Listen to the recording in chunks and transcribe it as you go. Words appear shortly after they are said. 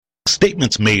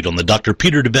Statements made on the Dr.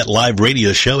 Peter DeVette Live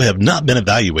radio show have not been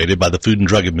evaluated by the Food and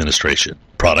Drug Administration.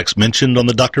 Products mentioned on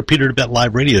the Dr. Peter DeVette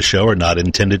Live radio show are not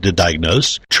intended to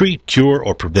diagnose, treat, cure,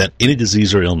 or prevent any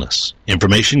disease or illness.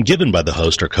 Information given by the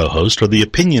host or co-host are the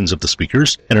opinions of the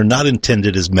speakers and are not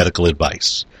intended as medical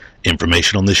advice.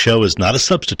 Information on this show is not a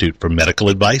substitute for medical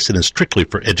advice and is strictly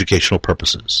for educational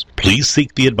purposes. Please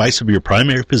seek the advice of your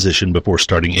primary physician before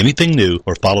starting anything new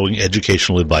or following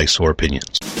educational advice or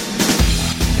opinions.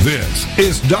 This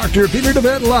is Dr. Peter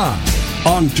DeVette Live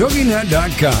on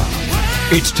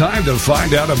TogiNet.com. It's time to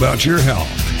find out about your health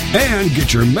and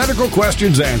get your medical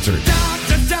questions answered.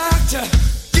 Doctor,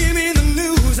 give me the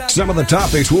news. Some of the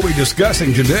topics we'll be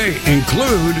discussing today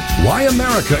include why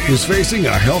America is facing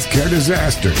a healthcare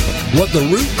disaster, what the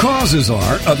root causes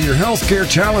are of your healthcare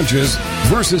challenges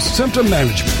versus symptom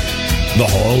management, the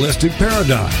holistic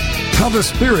paradigm, how the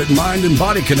spirit, mind, and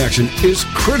body connection is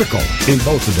critical in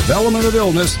both the development of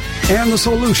illness and the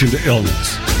solution to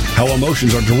illness, how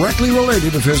emotions are directly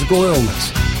related to physical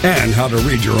illness, and how to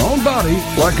read your own body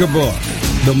like a book.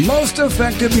 The most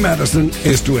effective medicine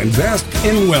is to invest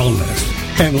in wellness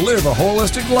and live a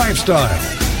holistic lifestyle.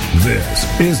 This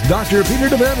is Dr. Peter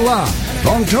DeVette Live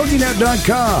on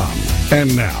TogiNet.com.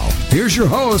 And now, here's your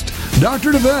host,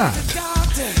 Dr. DeVette.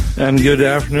 And good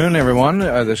afternoon, everyone.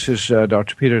 This is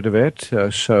Dr. Peter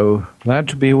DeVette. So glad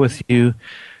to be with you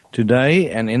today.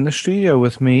 And in the studio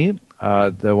with me,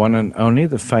 the one and only,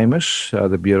 the famous,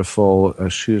 the beautiful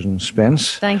Susan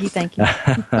Spence. Thank you.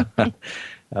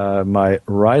 My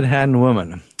right-hand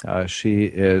woman. She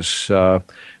is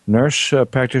nurse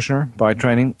practitioner by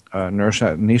training, nurse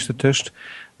anesthetist.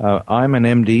 I'm an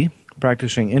MD,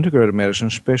 practicing integrative medicine,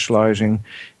 specializing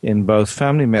in both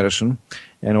family medicine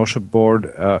and also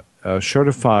board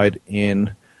certified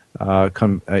in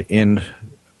holistic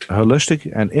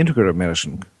and integrative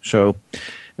medicine. So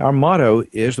our motto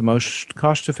is the most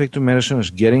cost-effective medicine is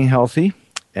getting healthy,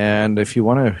 and if you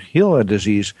want to heal a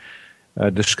disease,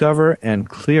 discover and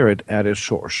clear it at its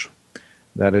source.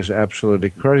 That is absolutely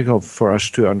critical for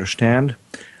us to understand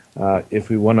if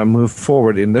we want to move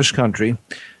forward in this country,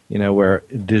 where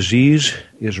disease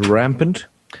is rampant,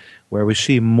 where we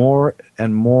see more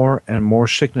and more and more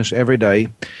sickness every day.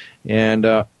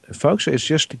 And, folks, it's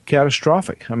just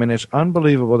catastrophic. I mean, it's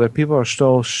unbelievable that people are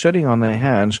still sitting on their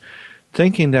hands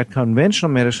thinking that conventional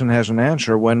medicine has an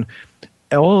answer when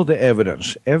all the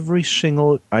evidence, every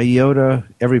single iota,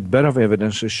 every bit of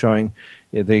evidence is showing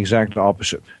the exact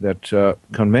opposite, that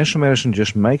conventional medicine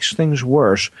just makes things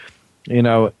worse.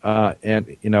 There's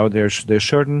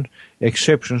certain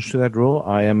exceptions to that rule.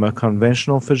 I am a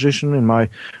conventional physician in my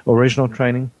original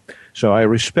training, so I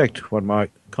respect what my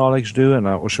colleagues do, and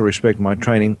I also respect my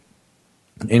training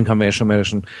in conventional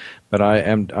medicine. But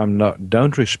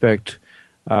don't respect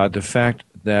the fact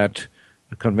that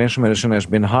conventional medicine has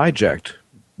been hijacked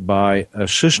by a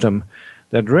system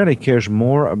that really cares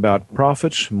more about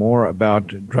profits, more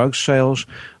about drug sales,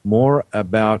 more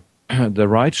about the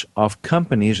rights of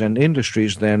companies and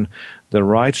industries than the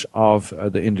rights of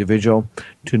the individual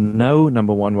to know,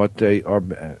 number one, what they are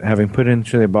having put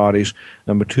into their bodies,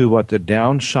 number two, what the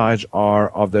downsides are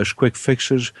of those quick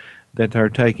fixes that they're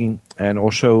taking, and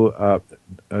also,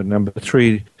 number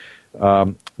three,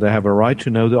 they have a right to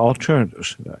know the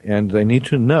alternatives, and they need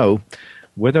to know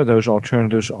whether those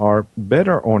alternatives are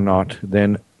better or not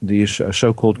than these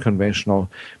so-called conventional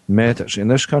methods. In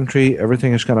this country,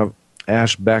 everything is kind of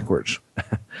ass backwards.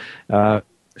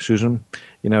 Susan,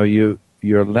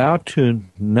 you're allowed to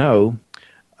know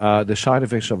the side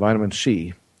effects of vitamin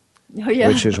C,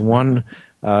 which is one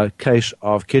case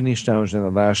of kidney stones in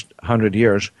the last 100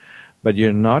 years, but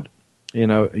you're not,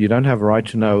 you don't have a right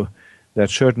to know that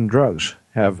certain drugs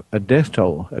have a death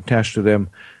toll attached to them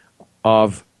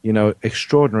of,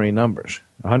 extraordinary numbers.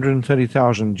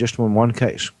 130,000 just in one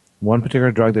case, one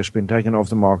particular drug that's been taken off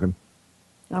the market.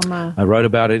 Oh my. I wrote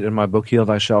about it in my book, Heal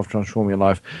Thyself, Transform Your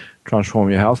Life,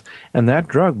 Transform Your Health. And that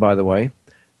drug, by the way,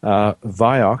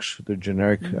 Vioxx, the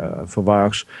generic for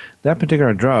Vioxx, that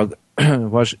particular drug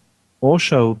was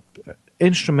also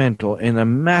instrumental in a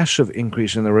massive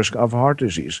increase in the risk of heart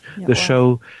disease, the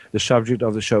subject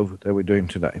of the show that we're doing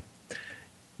today.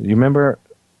 You remember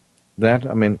that?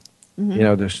 I mean,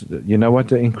 you know what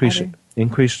the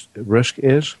increased risk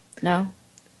is? No.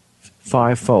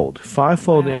 Fivefold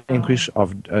increase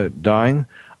of dying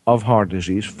of heart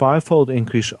disease, fivefold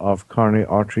increase of coronary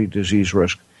artery disease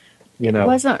risk.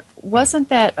 Wasn't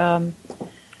that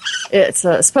it's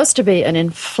supposed to be an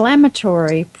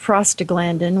inflammatory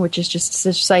prostaglandin, which is just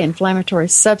to say inflammatory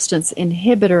substance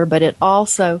inhibitor, but it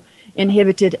also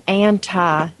inhibited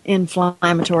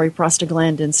anti-inflammatory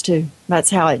prostaglandins too.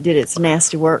 That's how it did its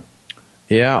nasty work.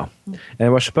 Yeah, and it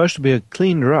was supposed to be a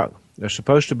clean drug. It's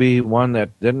supposed to be one that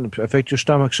didn't affect your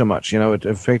stomach so much. It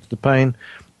affected the pain,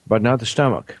 but not the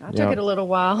stomach. I took it a little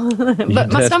while, but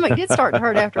my stomach did start to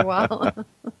hurt after a while.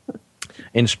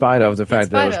 In spite of the fact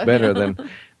that it was better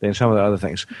than some of the other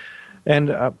things.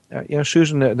 And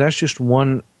Susan, that's just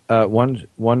one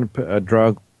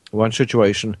drug, one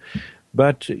situation.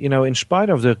 But in spite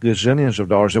of the gazillions of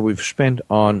dollars that we've spent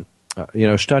on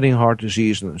studying heart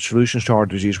disease and solutions to heart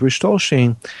disease, we're still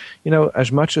seeing,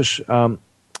 as much as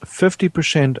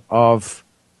 50% of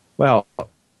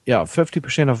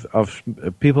 50% of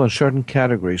people in certain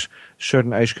categories,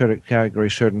 certain age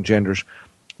categories, certain genders,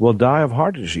 will die of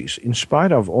heart disease, in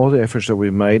spite of all the efforts that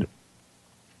we've made,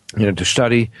 to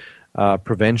study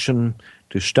prevention,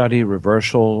 to study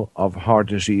reversal of heart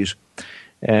disease.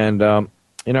 And,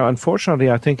 unfortunately,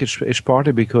 I think it's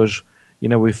partly because,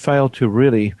 we fail to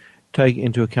really take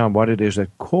into account what it is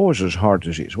that causes heart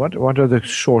disease. What are the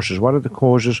sources? What are the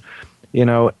causes?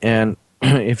 And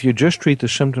if you just treat the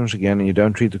symptoms again and you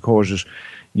don't treat the causes,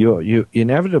 you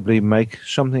inevitably make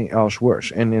something else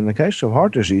worse. And in the case of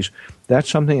heart disease, that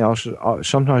something else is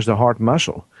sometimes the heart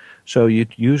muscle. So you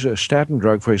use a statin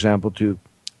drug, for example, to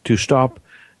stop,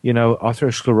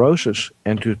 atherosclerosis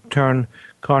and to turn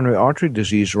coronary artery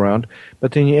disease around,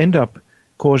 but then you end up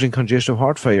causing congestive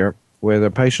heart failure, where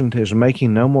the patient is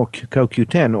making no more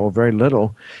CoQ10 or very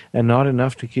little, and not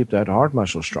enough to keep that heart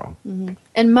muscle strong. Mm-hmm.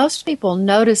 And most people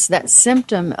notice that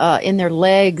symptom in their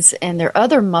legs and their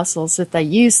other muscles that they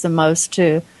use the most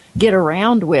to get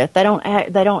around with. They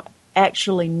don't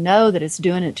actually know that it's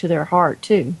doing it to their heart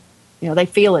too. They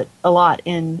feel it a lot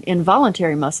in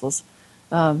involuntary muscles,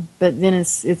 but then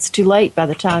it's too late by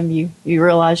the time you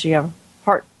realize you have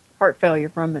heart failure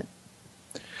from it.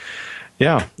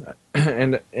 Yeah.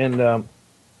 And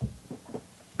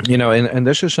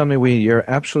this is something we hear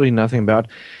absolutely nothing about.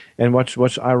 And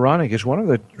what's ironic is one of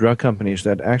the drug companies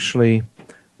that actually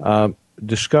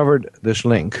discovered this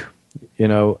link,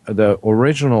 the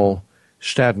original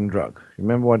statin drug.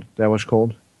 Remember what that was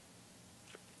called?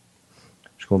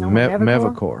 It's called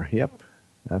Mevacor. Yep,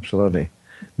 absolutely.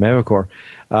 Mevacor.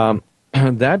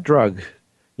 That drug,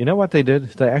 you know what they did?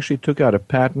 They actually took out a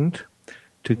patent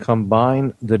to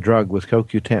combine the drug with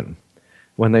CoQ10.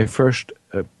 When they first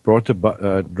brought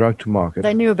the drug to market,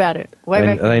 they knew about it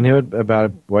They knew about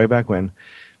it way back when.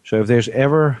 So if there's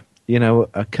ever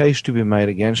a case to be made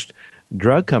against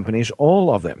drug companies,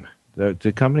 all of them,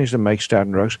 the companies that make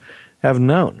statin drugs, have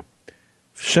known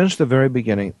since the very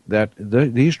beginning that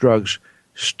these drugs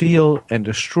steal and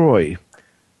destroy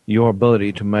your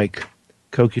ability to make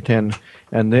CoQ10,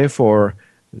 and therefore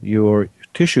your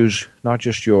tissues, not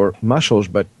just your muscles,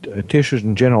 but tissues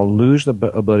in general, lose the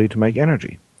ability to make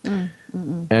energy. And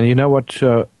you know what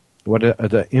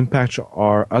the impacts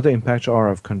are? Other impacts are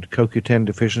of CoQ10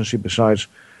 deficiency besides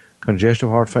congestive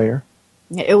heart failure.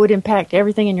 It would impact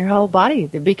everything in your whole body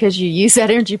because you use that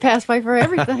energy pathway for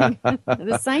everything.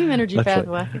 The same energy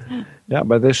pathway. Right. Yeah,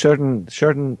 but there's certain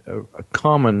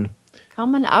common.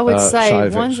 I would say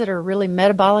ones that are really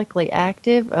metabolically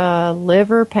active,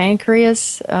 liver,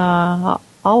 pancreas,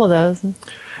 all of those.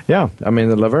 Yeah, I mean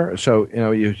the liver. So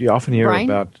you often hear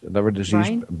about liver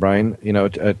disease, brain.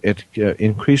 It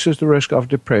increases the risk of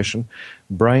depression,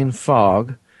 brain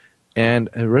fog, and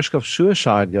the risk of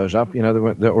suicide goes up.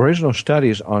 The original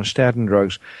studies on statin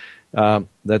drugs that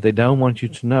they don't want you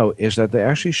to know is that they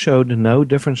actually showed no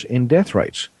difference in death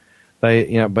rates.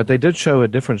 But they did show a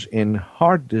difference in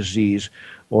heart disease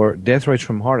or death rates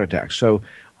from heart attacks. So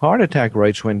heart attack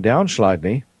rates went down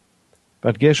slightly,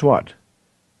 but guess what?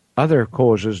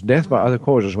 Death by other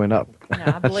causes went up.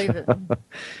 Yeah, I believe it.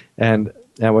 And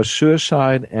that was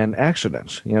suicide and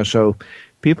accidents. So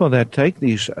people that take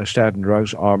these statin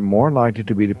drugs are more likely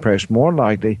to be depressed, more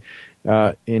likely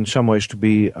in some ways to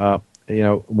be,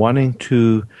 wanting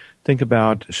to think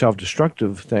about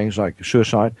self-destructive things like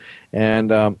suicide,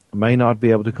 and may not be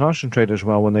able to concentrate as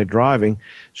well when they're driving.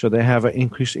 So they have an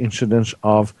increased incidence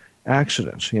of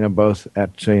accidents, both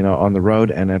at on the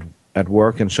road and at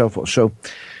work and so forth. So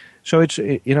it's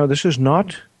this is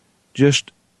not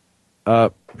just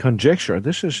conjecture.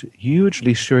 This is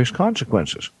hugely serious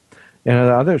consequences. And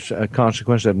the other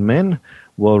consequence that men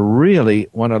will really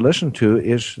want to listen to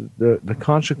is the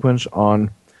consequence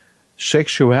on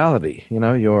sexuality.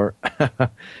 Your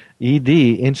ED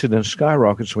incidence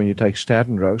skyrockets when you take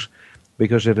statin drugs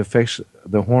because it affects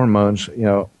the hormones,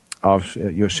 of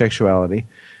your sexuality,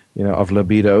 of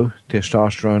libido,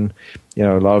 testosterone, a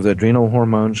lot of the adrenal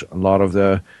hormones, a lot of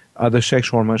the other sex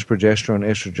hormones, progesterone,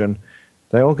 estrogen,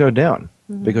 they all go down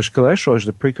because cholesterol is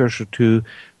the precursor to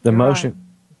the most.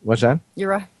 What's that? You're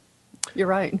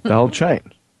right. The whole chain.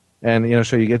 And,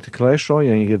 so you get the cholesterol,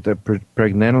 you get the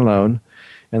pregnenolone,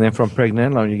 and then from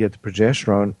pregnenolone you get the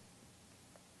progesterone,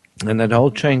 and that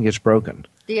whole chain gets broken.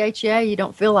 DHEA, you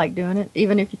don't feel like doing it,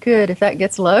 even if you could, if that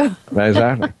gets low.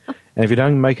 Exactly. And if you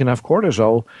don't make enough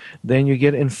cortisol, then you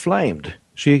get inflamed.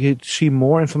 So you see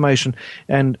more inflammation.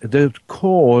 And the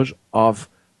cause of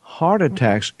heart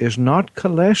attacks is not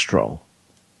cholesterol.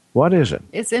 What is it?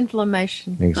 It's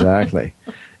inflammation. Exactly.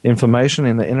 Inflammation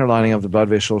in the inner lining of the blood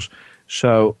vessels.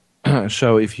 So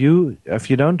if you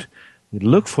don't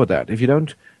look for that, if you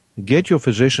don't get your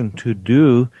physician to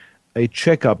do a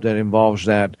checkup that involves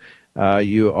that,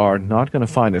 you are not going to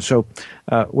find it. So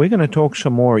we're going to talk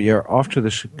some more here after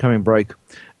this coming break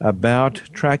about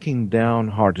tracking down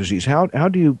heart disease. How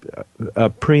do you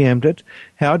preempt it?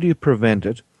 How do you prevent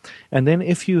it? And then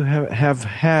if you have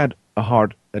had a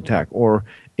heart attack or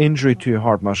injury to your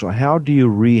heart muscle, how do you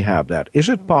rehab that? Is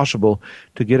it possible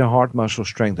to get a heart muscle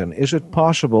strengthened? Is it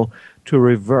possible to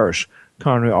reverse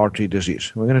coronary artery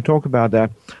disease? We're going to talk about that.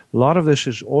 A lot of this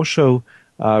is also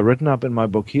written up in my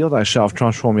book, Heal Thyself,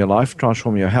 Transform Your Life,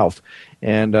 Transform Your Health.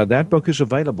 And that book is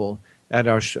available at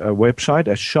our website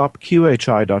at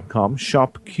shopqhi.com,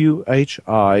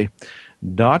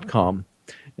 shopqhi.com.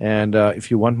 And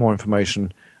if you want more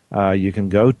information, you can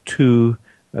go to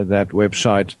that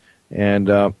website and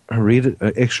read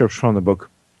excerpts from the book.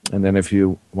 And then if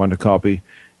you want a copy,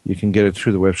 you can get it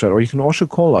through the website. Or you can also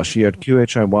call us here at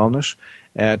QHI Wellness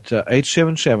at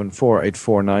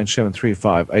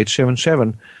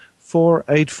 877-484-9735,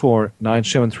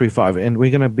 877-484-9735. And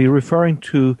we're going to be referring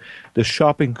to the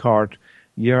shopping cart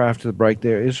year after the break.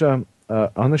 There is on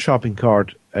the shopping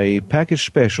cart a package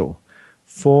special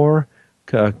for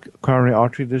coronary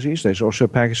artery disease. There's also a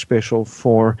package special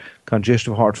for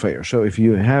congestive heart failure. So if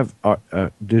you have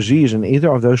disease in either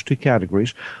of those two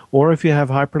categories, or if you have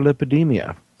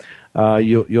hyperlipidemia,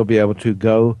 you'll be able to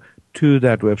go to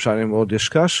that website, and we'll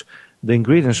discuss the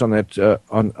ingredients on that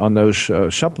on those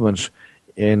supplements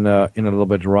in a little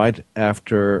bit right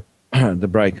after the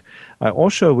break. We're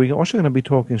also going to be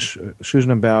talking,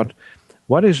 Susan, about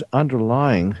what is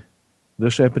underlying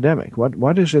this epidemic.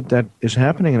 What is it that is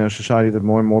happening in our society that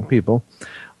more and more people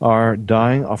are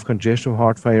dying of congestive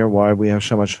heart failure? Why we have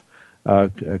so much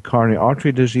coronary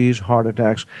artery disease, heart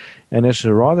attacks, and it's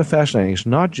rather fascinating. It's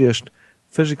not just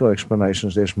physical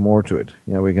explanations. There's more to it.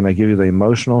 We're going to give you the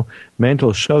emotional,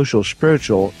 mental, social,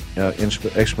 spiritual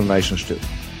explanations too.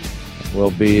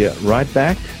 We'll be right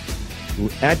back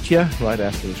at you right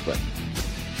after this break.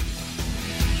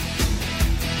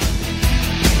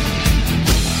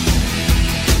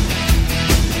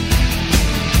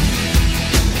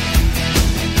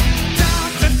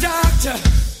 Doctor,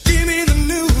 give me the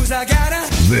news. I gotta.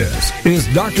 This is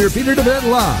Dr. Peter DeVette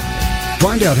Live.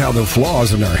 Find out how the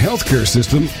flaws in our healthcare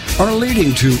system are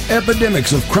leading to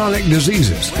epidemics of chronic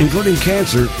diseases, including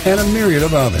cancer and a myriad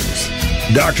of others.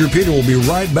 Dr. Peter will be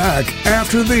right back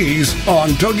after these on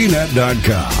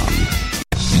TogiNet.com.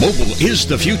 Mobile is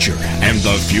the future, and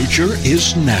the future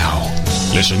is now.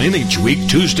 Listen in each week,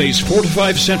 Tuesdays 4 to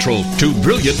 5 Central, to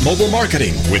Brilliant Mobile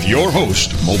Marketing with your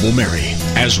host, Mobile Mary,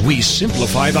 as we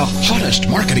simplify the hottest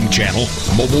marketing channel,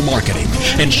 mobile marketing,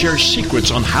 and share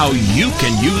secrets on how you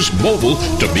can use mobile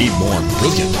to be more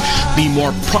brilliant, be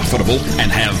more profitable,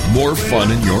 and have more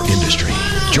fun in your industry.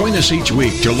 Join us each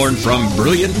week to learn from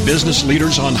brilliant business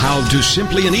leaders on how to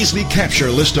simply and easily capture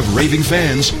a list of raving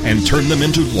fans and turn them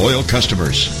into loyal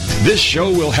customers. This show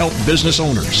will help business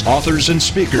owners, authors, and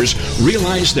speakers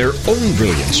realize their own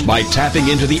brilliance by tapping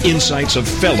into the insights of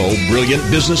fellow brilliant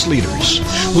business leaders.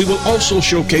 We will also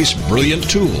showcase brilliant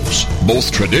tools,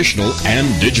 both traditional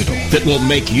and digital, that will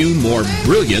make you more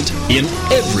brilliant in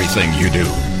everything you do.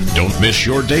 Don't miss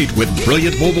your date with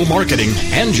Brilliant Mobile Marketing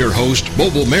and your host,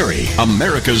 Mobile Mary,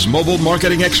 America's mobile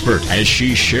marketing expert, as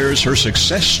she shares her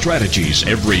success strategies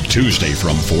every Tuesday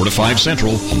from 4 to 5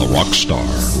 Central on the Rockstar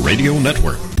Radio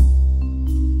Network.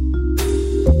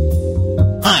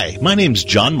 Hi, my name's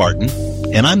John Martin,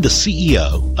 and I'm the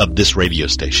CEO of this radio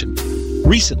station.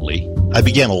 Recently, I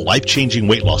began a life-changing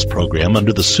weight loss program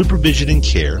under the supervision and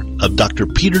care of Dr.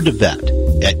 Peter DeVette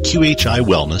at QHI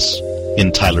Wellness in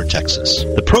Tyler, Texas.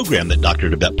 The program that Dr.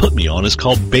 DeVette put me on is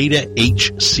called Beta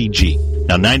HCG.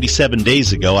 Now, 97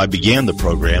 days ago, I began the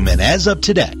program, and as of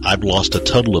today, I've lost a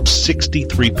total of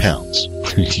 63 pounds.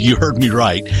 You heard me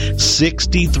right,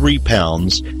 63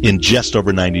 pounds in just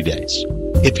over 90 days.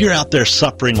 If you're out there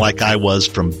suffering like I was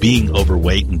from being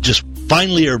overweight and just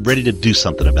finally are ready to do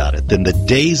something about it, then the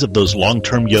days of those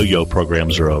long-term yo-yo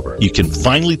programs are over. You can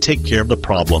finally take care of the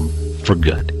problem for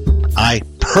good. I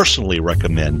personally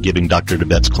recommend giving Dr.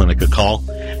 DeBette's clinic a call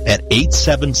at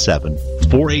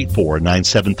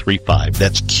 877-484-9735.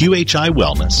 That's QHI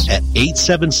Wellness at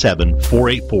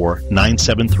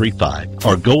 877-484-9735.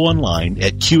 Or go online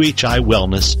at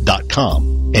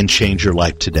QHIWellness.com and change your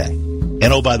life today. And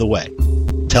oh, by the way,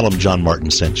 tell them John Martin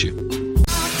sent you.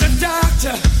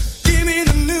 Doctor, give me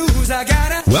the news.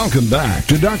 Welcome back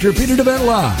to Dr. Peter DeBette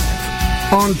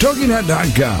Live on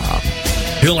TogiNet.com.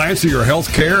 He'll answer your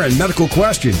health care and medical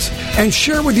questions and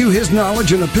share with you his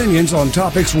knowledge and opinions on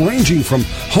topics ranging from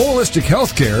holistic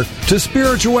health care to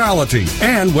spirituality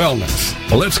and wellness.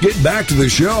 Well, let's get back to the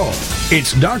show.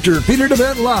 It's Dr. Peter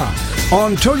DeBette Live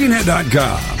on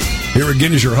TogiNet.com. Here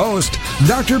again is your host,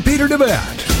 Dr. Peter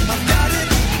DeBette.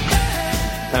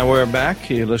 And we're back.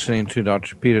 You're listening to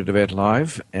Dr. Peter DeBette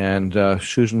Live, and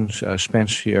Susan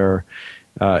Spence here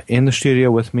in the studio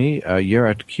with me here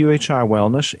at QHI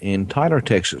Wellness in Tyler,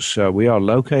 Texas. We are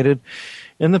located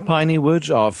in the piney woods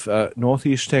of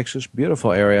northeast Texas.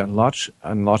 Beautiful area, lots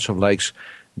and lots of lakes.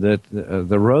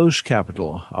 The rose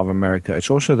capital of America. It's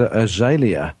also the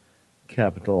azalea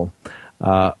capital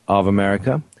of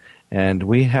America. And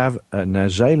we have an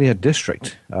azalea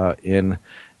district in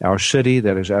our city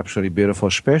that is absolutely beautiful,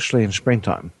 especially in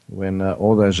springtime when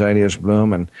all the azaleas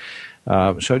bloom. And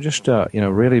so just,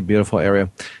 really beautiful area.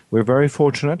 We're very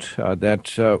fortunate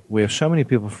that we have so many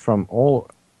people from all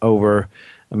over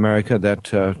America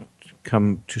that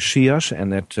come to see us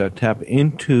and that tap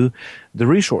into the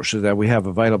resources that we have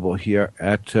available here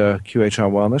at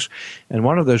QHI Wellness. And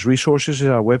one of those resources is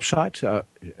our website,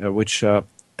 which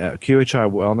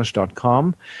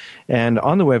QHIWellness.com. And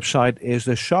on the website is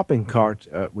the shopping cart,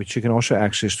 which you can also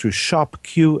access through Shop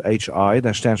QHI.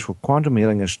 That stands for Quantum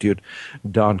Healing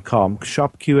Institute.com.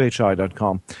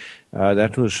 ShopQHI.com.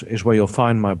 That is where you'll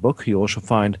find my book. You'll also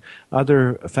find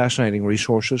other fascinating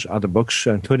resources, other books,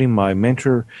 including my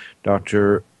mentor,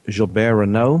 Dr. Gilbert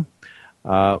Renaud,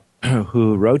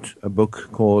 who wrote a book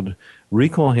called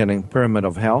Recall Healing, Pyramid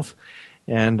of Health.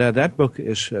 And that book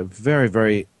is a very,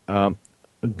 very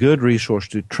a good resource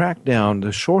to track down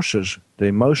the sources, the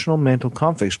emotional, mental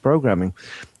conflicts programming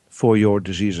for your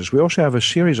diseases. We also have a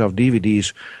series of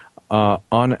DVDs on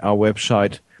our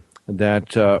website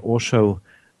that also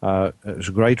is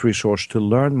a great resource to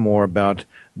learn more about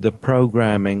the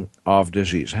programming of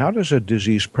disease. How does a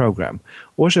disease program?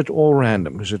 Or is it all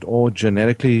random? Is it all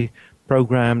genetically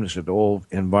programmed? Is it all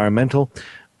environmental?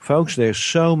 Folks, there's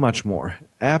so much more,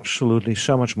 absolutely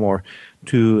so much more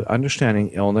to understanding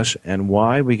illness and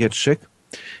why we get sick,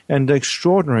 and the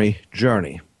extraordinary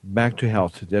journey back to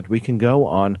health that we can go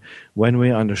on when we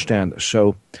understand this.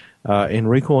 So in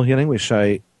Recall Healing, we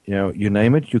say, you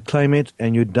name it, you claim it,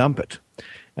 and you dump it.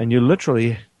 And you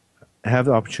literally have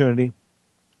the opportunity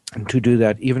to do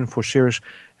that even for serious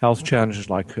health challenges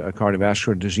like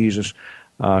cardiovascular diseases,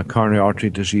 coronary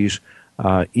artery disease.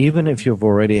 Even if you've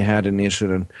already had an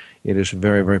incident, it is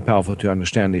very, very powerful to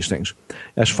understand these things.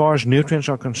 As far as nutrients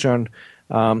are concerned,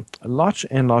 lots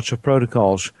and lots of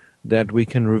protocols that we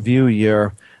can review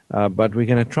here, but we're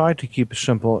going to try to keep it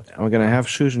simple. And we're going to have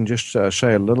Susan just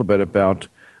say a little bit about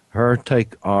her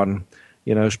take on,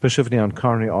 specifically on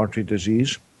coronary artery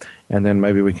disease, and then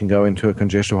maybe we can go into a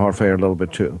congestive heart failure a little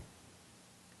bit too.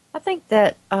 I think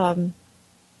that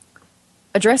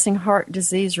addressing heart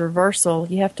disease reversal,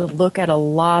 you have to look at a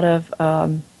lot of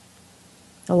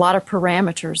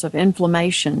parameters of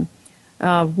inflammation.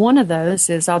 One of those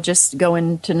is, I'll just go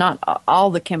into not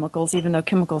all the chemicals, even though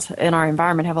chemicals in our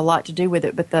environment have a lot to do with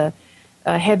it, but the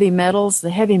heavy metals. The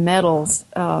heavy metals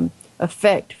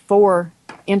affect four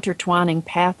intertwining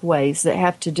pathways that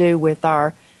have to do with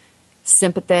our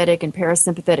sympathetic and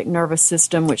parasympathetic nervous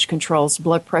system, which controls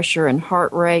blood pressure and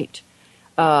heart rate.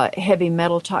 Heavy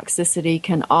metal toxicity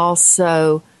can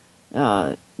also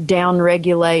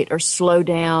downregulate or slow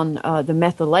down the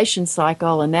methylation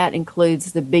cycle, and that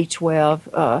includes the B12,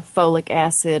 folic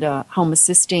acid,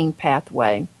 homocysteine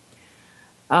pathway.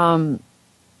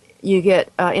 You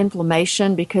get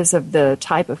inflammation because of the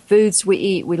type of foods we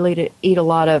eat. We eat a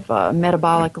lot of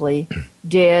metabolically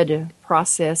dead,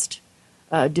 processed,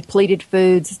 depleted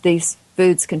foods. These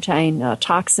foods contain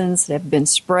toxins that have been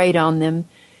sprayed on them.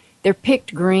 They're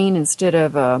picked green instead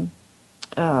of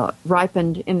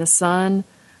ripened in the sun.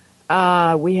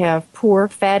 We have poor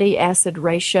fatty acid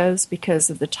ratios because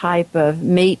of the type of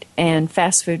meat and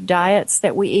fast food diets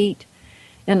that we eat.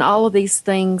 And all of these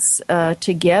things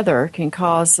together can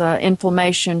cause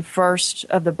inflammation first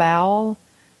of the bowel,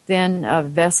 then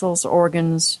of vessels,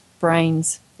 organs,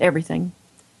 brains, everything.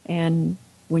 And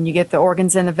when you get the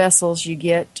organs and the vessels, you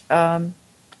get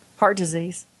heart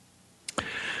disease.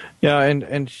 Yeah,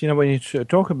 and when you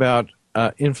talk about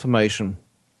inflammation,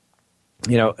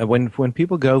 when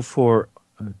people go for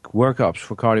workups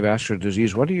for cardiovascular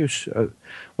disease, what do you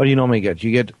normally get?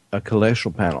 You get a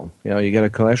cholesterol panel. You get a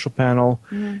cholesterol panel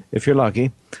if you're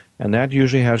lucky, and that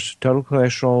usually has total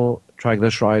cholesterol,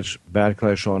 triglycerides, bad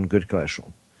cholesterol, and good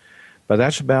cholesterol. But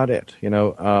that's about it.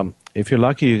 If you're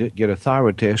lucky, you get a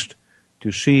thyroid test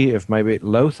to see if maybe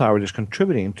low thyroid is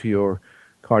contributing to your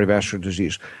cardiovascular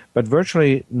disease. But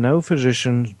virtually no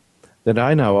physician that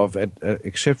I know of,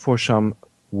 except for some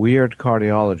weird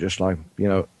cardiologists like,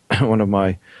 one of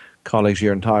my colleagues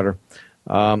here in Tyler,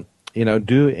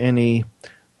 do any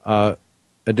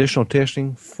additional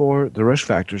testing for the risk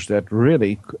factors that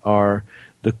really are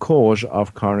the cause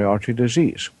of coronary artery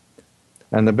disease.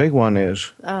 And the big one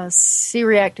is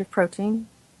C-reactive protein.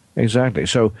 Exactly.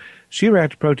 So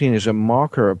C-reactive protein is a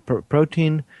marker,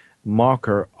 protein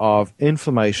marker of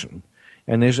inflammation.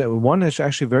 And there's one that's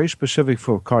actually very specific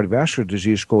for cardiovascular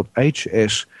disease called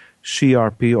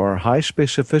HSCRP, or high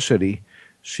specificity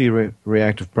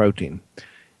C-reactive protein.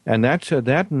 And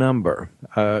that number,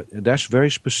 that's very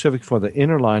specific for the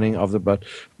inner lining of the blood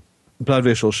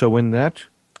vessel. So when that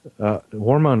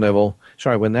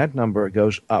when that number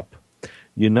goes up,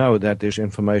 you know that there's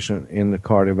inflammation in the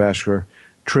cardiovascular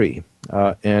tree,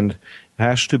 and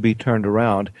has to be turned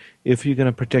around if you're going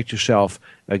to protect yourself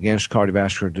against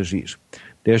cardiovascular disease.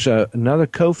 There's another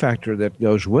cofactor that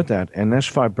goes with that, and that's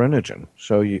fibrinogen.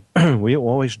 So we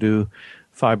always do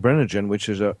fibrinogen, which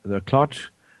is the clot,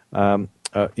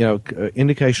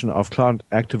 indication of clot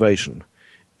activation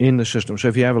in the system. So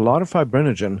if you have a lot of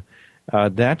fibrinogen,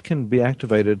 that can be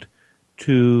activated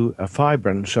to a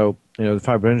fibrin. So the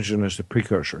fibrinogen is the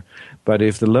precursor. But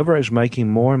if the liver is making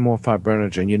more and more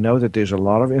fibrinogen, you know that there's a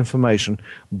lot of inflammation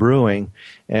brewing,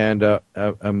 and a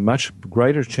much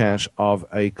greater chance of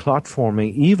a clot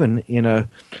forming even in a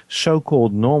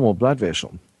so-called normal blood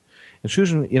vessel. And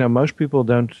Susan, most people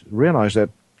don't realize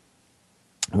that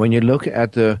when you look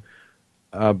at the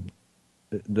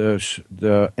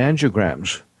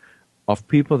angiograms of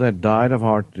people that died of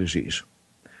heart disease,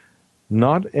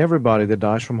 not everybody that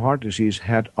dies from heart disease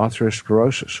had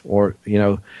atherosclerosis, or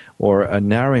a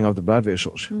narrowing of the blood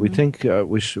vessels. Mm-hmm.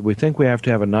 We think we have to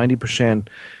have a 90%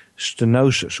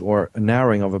 stenosis, or a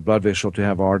narrowing of a blood vessel, to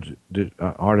have a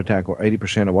heart attack, or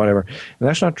 80% or whatever. And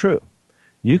that's not true.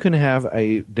 You can have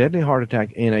a deadly heart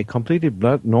attack in a completely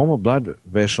normal blood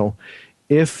vessel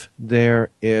if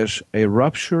there is a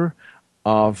rupture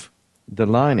of the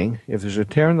lining, if there's a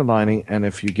tear in the lining, and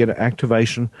if you get an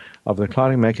activation of the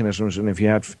clotting mechanisms, and if you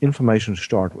have inflammation to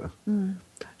start with. Mm.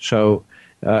 So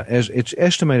as it's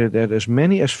estimated that as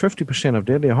many as 50% of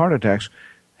deadly heart attacks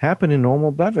happen in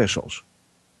normal blood vessels.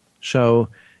 So,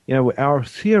 our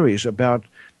theories about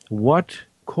what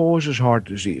causes heart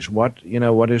disease, what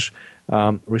is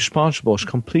responsible, is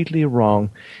completely wrong.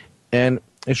 And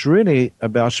it's really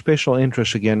about special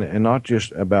interests again, and not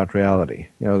just about reality.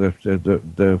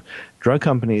 The drug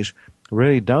companies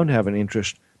really don't have an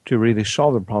interest to really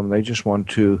solve the problem. They just want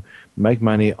to make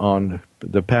money on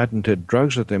the patented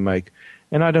drugs that they make,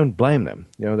 and I don't blame them.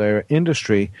 They're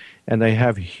industry, and they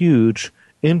have huge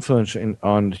influence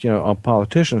on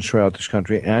politicians throughout this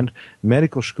country and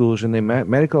medical schools and the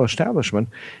medical establishment,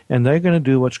 and they're going to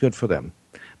do what's good for them.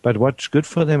 But what's good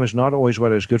for them is not always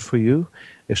what is good for you,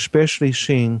 especially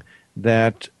seeing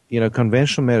that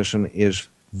conventional medicine is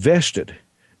vested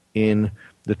in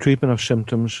the treatment of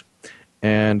symptoms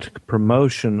and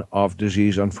promotion of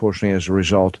disease, unfortunately, as a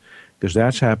result, because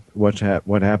that's what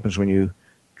happens when you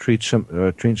treat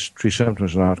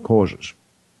symptoms and not causes.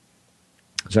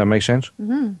 Does that make sense?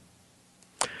 Mm-hmm.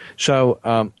 So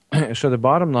the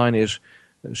bottom line is,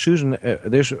 Susan,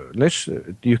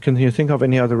 can you think of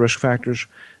any other risk factors?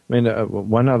 I mean,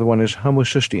 one other one is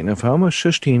homocysteine. If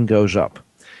homocysteine goes up,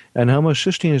 and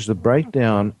homocysteine is the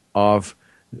breakdown of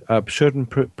certain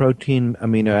protein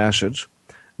amino acids,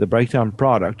 the breakdown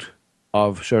product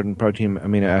of certain protein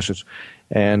amino acids,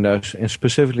 and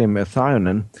specifically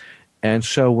methionine. And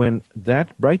so when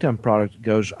that breakdown product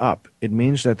goes up, it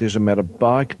means that there's a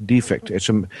metabolic defect.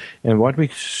 And what we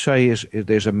say is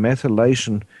there's a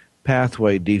methylation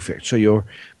pathway defect. So your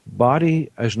body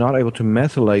is not able to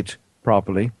methylate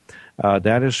properly.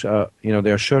 That is, there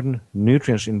are certain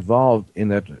nutrients involved in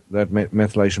that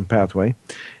methylation pathway,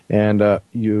 and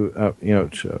you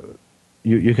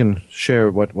can share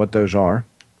what those are.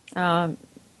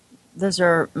 Those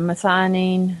are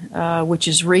methionine, which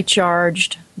is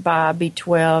recharged by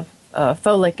B12,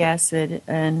 folic acid,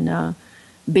 and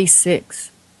B6.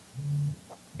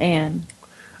 And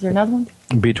is there another one?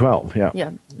 B12, yeah.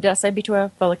 Yeah. Did I say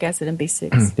B12, folic acid, and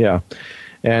B6? Yeah.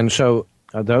 And so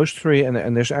those three,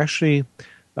 and there's actually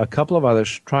a couple of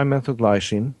others,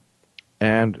 trimethylglycine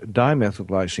and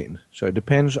dimethylglycine. So it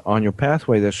depends on your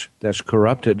pathway that's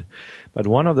corrupted, but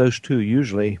one of those two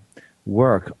usually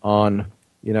work on,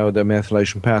 the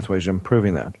methylation pathways,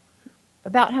 improving that.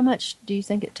 About how much do you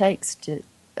think it takes to,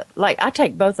 I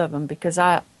take both of them because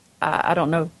I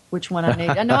don't know which one I need.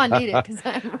 I know I need it because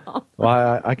I'm wrong.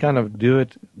 Well, I kind of do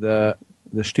it the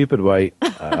stupid way.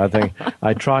 I think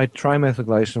I try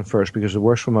trimethylglycine first because it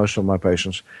works for most of my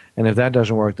patients. And if that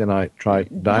doesn't work, then I try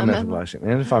dimethylglycine.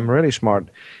 And if I'm really smart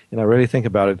and I really think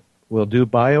about it, we'll do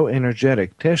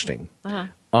bioenergetic testing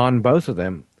on both of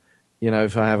them,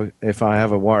 if I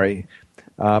have a worry.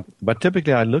 But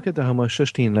typically I look at the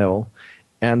homocysteine level,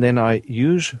 and then I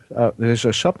use, there's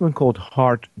a supplement called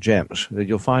Heart Gems that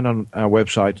you'll find on our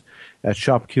website at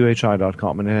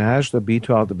shopqhi.com. And it has the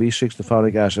B12, the B6, the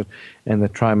folic acid, and the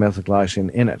trimethylglycine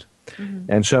in it.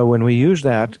 Mm-hmm. And so when we use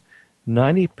that,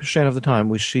 90% of the time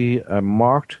we see a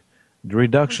marked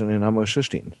reduction in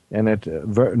homocysteine. And it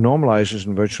normalizes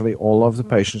in virtually all of the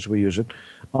patients we use it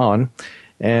on.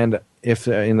 And if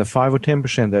in the 5 or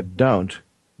 10% that don't,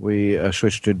 we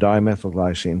switch to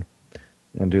dimethylglycine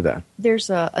and do that. There's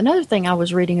another thing I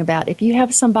was reading about. If you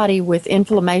have somebody with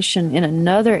inflammation in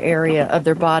another area of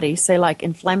their body, say like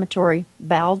inflammatory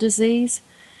bowel disease,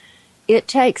 it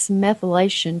takes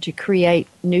methylation to create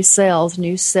new cells,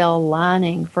 new cell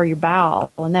lining for your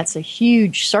bowel, and that's a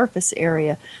huge surface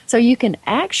area. So you can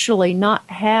actually not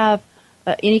have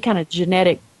any kind of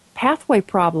genetic pathway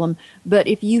problem, but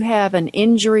if you have an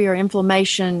injury or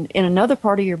inflammation in another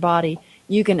part of your body,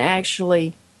 you can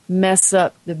actually mess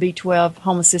up the B12,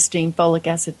 homocysteine, folic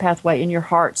acid pathway, and your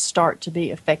heart start to be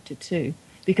affected too.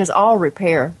 Because all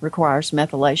repair requires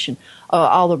methylation.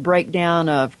 All the breakdown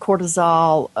of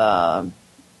cortisol,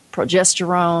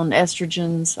 progesterone,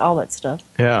 estrogens, all that stuff.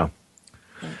 Yeah.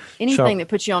 Anything that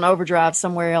puts you on overdrive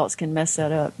somewhere else can mess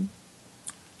that up.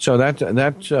 So that's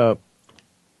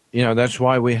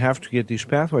why we have to get these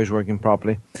pathways working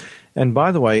properly. And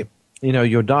by the way,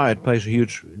 your diet plays a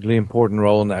hugely important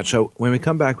role in that. So when we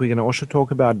come back, we're going to also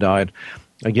talk about diet.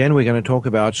 Again, we're going to talk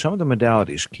about some of the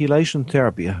modalities, chelation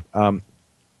therapy,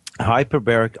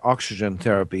 hyperbaric oxygen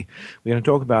therapy. We're going to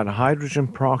talk about hydrogen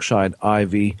peroxide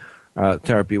IV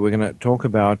therapy. We're going to talk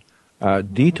about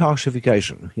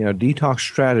detoxification, detox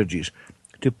strategies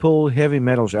to pull heavy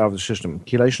metals out of the system.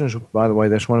 Chelation is, by the way,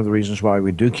 that's one of the reasons why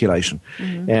we do chelation.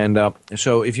 Mm-hmm. And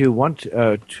so if you want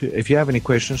if you have any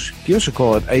questions, give us a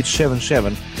call at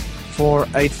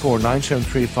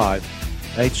 877-484-9735,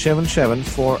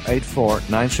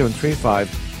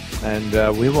 877-484-9735,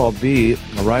 and we will be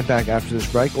right back after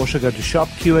this break. Also go to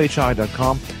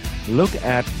shopqhi.com, look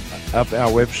at up our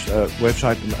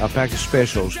website, our package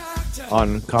specials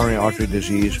on coronary artery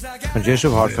disease,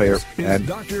 congestive heart failure, and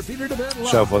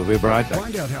so forth. We'll be right back.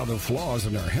 Find out how the flaws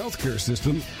in our healthcare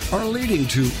system are leading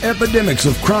to epidemics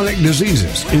of chronic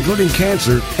diseases, including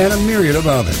cancer and a myriad of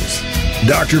others.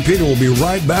 Dr. Peter will be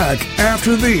right back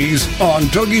after these on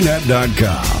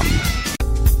TogiNet.com.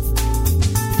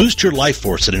 Boost your life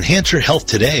force and enhance your health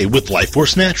today with Life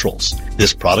Force Naturals.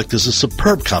 This product is a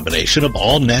superb combination of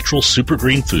all natural super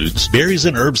green foods, berries,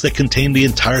 and herbs that contain the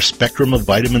entire spectrum of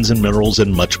vitamins and minerals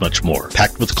and much, much more.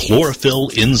 Packed with chlorophyll,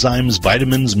 enzymes,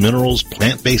 vitamins, minerals,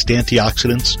 plant-based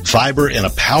antioxidants, fiber, and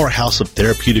a powerhouse of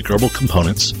therapeutic herbal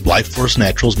components, Life Force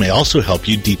Naturals may also help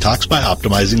you detox by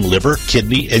optimizing liver,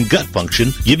 kidney, and gut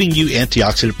function, giving you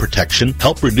antioxidant protection,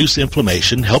 help reduce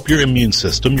inflammation, help your immune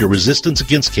system, your resistance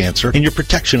against cancer, and your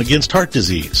protection against heart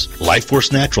disease. Life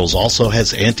Force Naturals also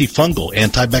has antifungal,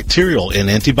 antibacterial, and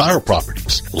antiviral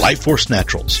properties. Life Force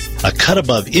Naturals, a cut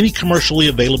above any commercially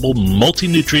available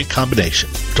multi-nutrient combination.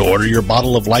 To order your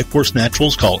bottle of Life Force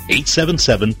Naturals, call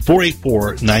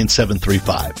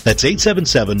 877-484-9735. That's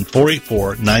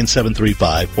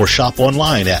 877-484-9735, or shop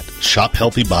online at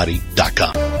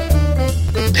shophealthybody.com.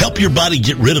 Help your body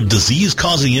get rid of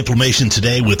disease-causing inflammation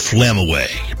today with Flamaway,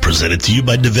 presented to you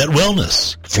by DeVette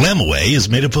Wellness. Flamaway is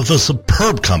made up of a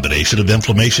superb combination of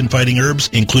inflammation-fighting herbs,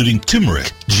 including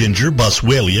turmeric, ginger,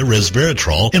 boswellia,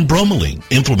 resveratrol, and bromelain.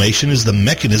 Inflammation is the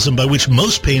mechanism by which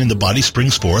most pain in the body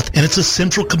springs forth, and it's a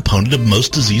central component of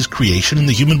most disease creation in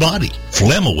the human body.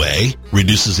 Flamaway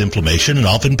reduces inflammation and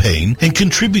often pain, and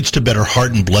contributes to better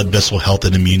heart and blood vessel health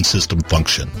and immune system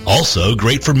function. Also,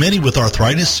 great for many with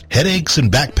arthritis, headaches, and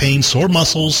back pain, sore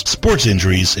muscles, sports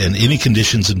injuries, and any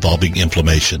conditions involving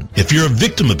inflammation. If you're a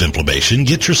victim of inflammation,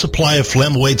 get your supply of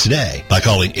Flamaway today by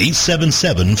calling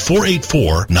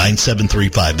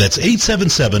 877-484-9735. That's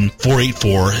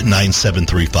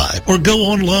 877-484-9735. Or go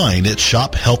online at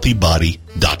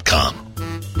shophealthybody.com.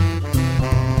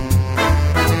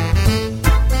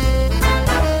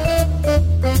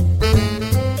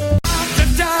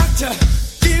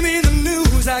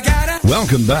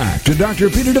 Welcome back to Dr.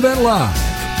 Peter DeVette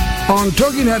Live on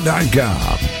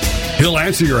TogiNet.com. He'll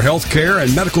answer your health care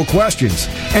and medical questions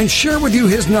and share with you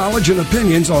his knowledge and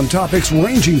opinions on topics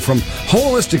ranging from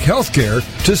holistic health care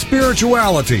to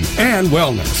spirituality and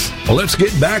wellness. Well, let's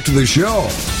get back to the show.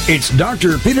 It's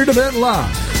Dr. Peter DeVette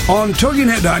Live on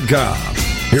TogiNet.com.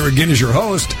 Here again is your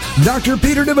host, Dr.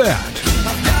 Peter DeVette.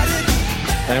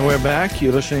 And we're back.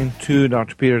 You're listening to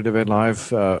Dr. Peter DeVette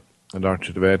Live.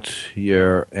 Dr. DeVette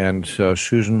here, and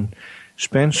Susan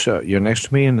Spence, you're next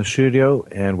to me in the studio,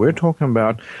 and we're talking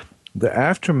about the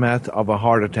aftermath of a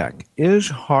heart attack. Is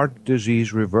heart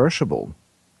disease reversible?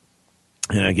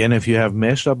 And again, if you have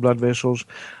messed up blood vessels,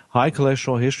 high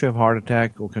cholesterol, history of heart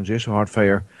attack, or congestive heart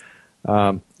failure,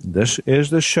 this is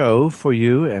the show for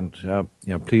you. And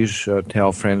please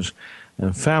tell friends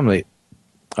and family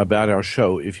about our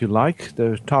show. If you like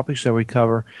the topics that we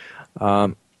cover,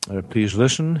 please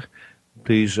listen.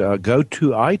 Please go to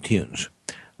iTunes.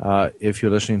 If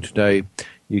you're listening today,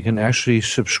 you can actually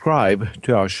subscribe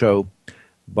to our show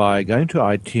by going to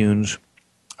iTunes,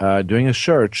 doing a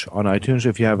search on iTunes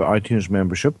if you have an iTunes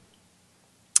membership.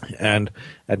 And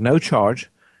at no charge,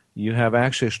 you have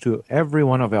access to every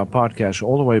one of our podcasts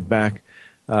all the way back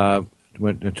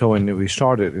until when we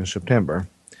started in September.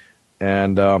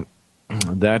 And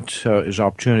that is an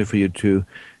opportunity for you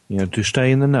to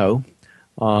stay in the know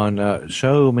on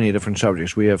so many different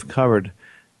subjects. We have covered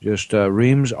just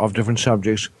reams of different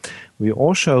subjects. We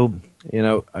also,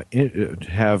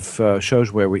 have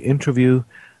shows where we interview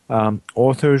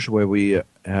authors, where we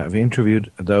have interviewed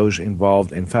those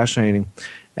involved in fascinating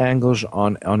angles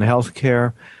on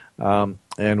healthcare,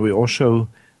 and we also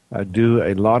do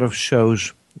a lot of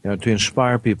shows to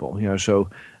inspire people.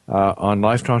 On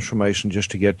life transformation, just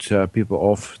to get people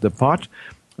off the pot.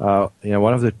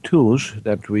 One of the tools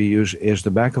that we use is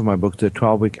the back of my book, the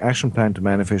 12-week action plan to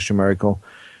manifest your miracle.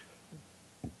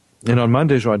 And on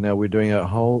Mondays right now, we're doing a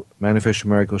whole Manifest Your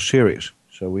Miracle series.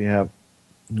 So we have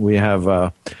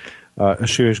a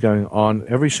series going on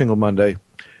every single Monday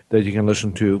that you can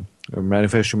listen to,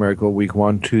 Manifest Your Miracle, week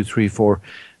 1, 2, 3, 4.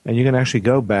 And you can actually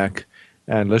go back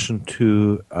and listen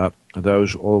to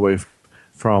those all the way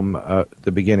from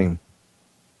the beginning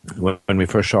when we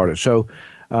first started. So,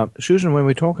 Susan, when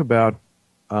we talk about,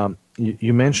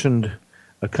 you mentioned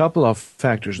a couple of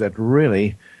factors that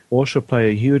really also play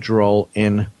a huge role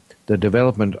in the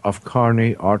development of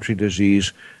coronary artery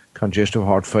disease, congestive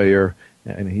heart failure,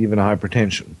 and even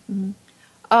hypertension.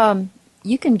 Mm-hmm.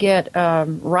 You can get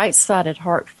right-sided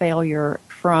heart failure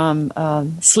from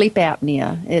sleep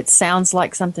apnea. It sounds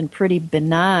like something pretty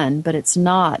benign, but it's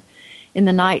not. In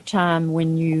the nighttime,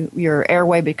 when your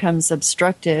airway becomes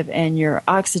obstructive and your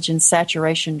oxygen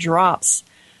saturation drops,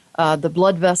 the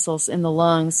blood vessels in the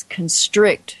lungs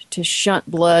constrict to shunt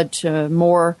blood to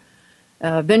more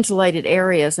ventilated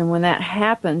areas. And when that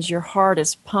happens, your heart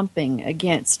is pumping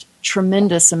against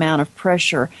tremendous amount of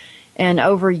pressure. And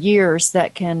over years,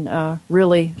 that can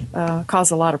really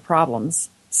cause a lot of problems.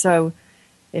 So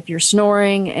if you're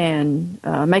snoring and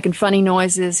making funny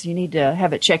noises, you need to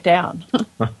have it checked out.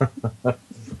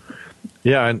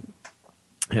 Yeah,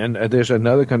 and there's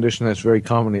another condition that's very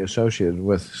commonly associated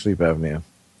with sleep apnea.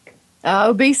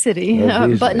 Obesity.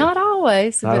 But not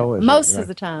always. Most of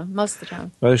the time. Well,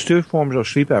 there's two forms of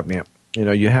sleep apnea.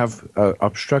 You have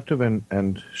obstructive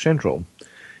and central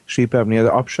sleep apnea.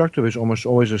 The obstructive is almost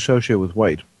always associated with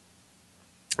weight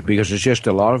because it's just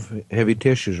a lot of heavy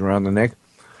tissues around the neck,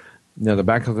 the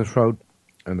back of the throat,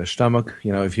 and the stomach.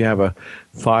 If you have a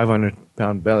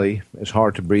 500-pound belly, it's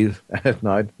hard to breathe at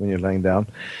night when you're laying down.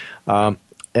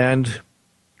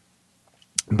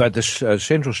 But this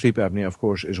central sleep apnea, of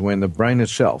course, is when the brain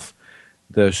itself,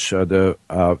 the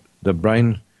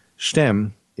brain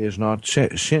stem, is not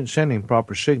sending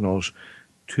proper signals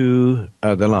to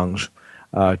the lungs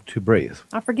to breathe.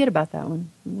 I forget about that one.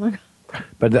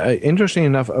 But interesting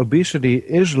enough, obesity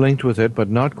is linked with it, but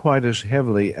not quite as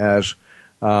heavily as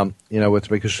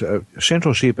because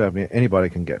central sleep apnea anybody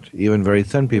can get, even very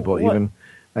thin people, even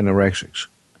anorexics.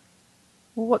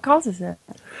 Well, what causes it?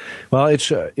 Well,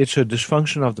 it's a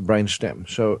dysfunction of the brain stem.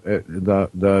 So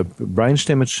the brain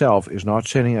stem itself is not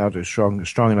sending out a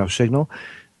strong enough signal.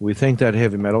 We think that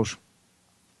heavy metals,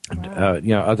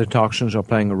 other toxins are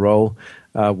playing a role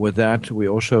with that. We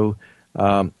also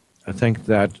think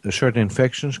that certain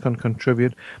infections can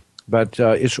contribute, but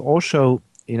it's also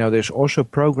there's also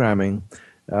programming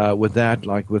with that,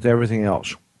 like with everything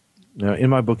else. In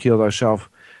my book, Heal Thyself,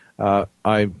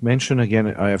 I mention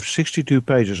again, I have 62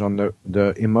 pages on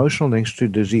the emotional links to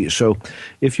disease. So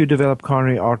if you develop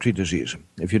coronary artery disease,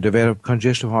 if you develop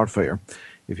congestive heart failure,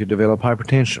 if you develop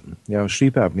hypertension,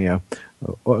 sleep apnea,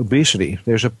 obesity.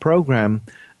 There's a program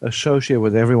associated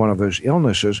with every one of those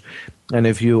illnesses, and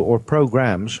or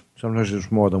programs, sometimes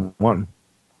there's more than one,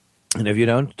 and if you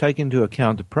don't take into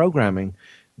account the programming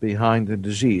behind the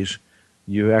disease,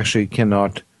 you actually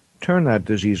cannot turn that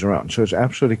disease around. So it's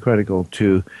absolutely critical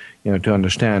to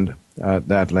understand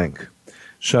that link.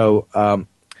 So,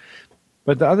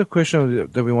 but the other question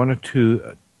that we wanted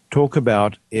to talk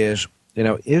about is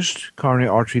coronary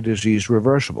artery disease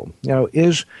reversible?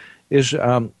 Is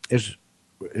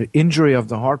injury of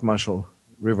the heart muscle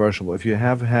reversible? If you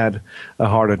have had a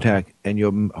heart attack and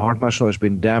your heart muscle has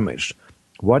been damaged,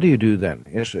 what do you do then?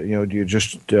 Do you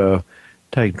just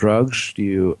take drugs? Do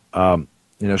you,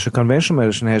 so conventional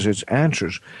medicine has its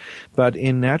answers, but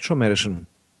in natural medicine,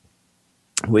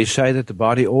 we say that the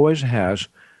body always has,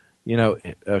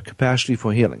 a capacity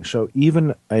for healing. So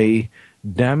even a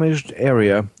damaged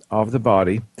area of the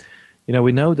body,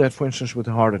 we know that, for instance, with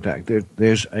a heart attack,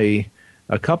 there's a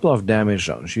couple of damage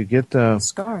zones. You get the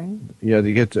scarring. Yeah,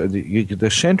 you get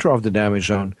the center of the damage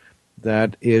zone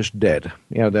that is dead.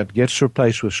 That gets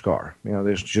replaced with scar.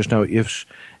 There's just no ifs,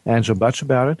 ands, or buts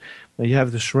about it. Now you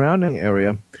have the surrounding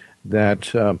area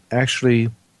that actually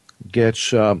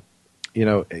gets,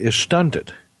 is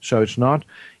stunted. So it's not,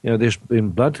 there's been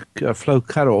blood flow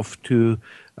cut off to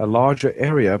a larger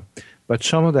area, but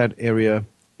some of that area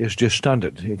is just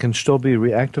stunted. It can still be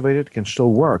reactivated, can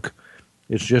still work.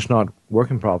 It's just not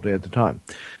working properly at the time.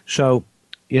 So,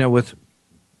 with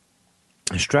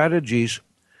strategies,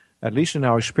 at least in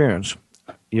our experience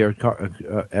here at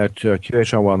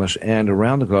QHR Wellness and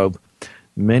around the globe,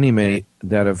 many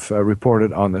that have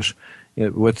reported on this,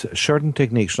 with certain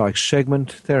techniques like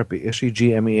segment therapy,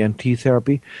 SEGMENT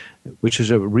therapy, which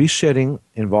is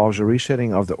involves a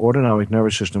resetting of the autonomic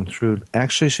nervous system through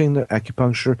accessing the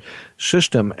acupuncture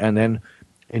system and then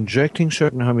injecting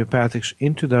certain homeopathics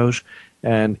into those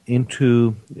and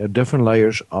into different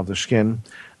layers of the skin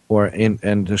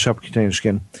and the subcutaneous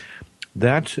skin.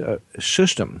 That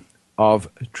system of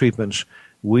treatments,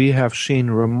 we have seen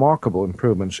remarkable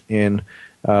improvements in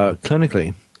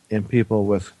clinically in people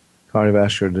with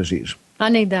cardiovascular disease. I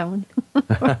need that one.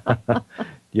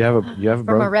 You have a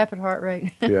for my rapid heart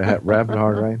rate. You have rapid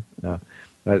heart rate? No.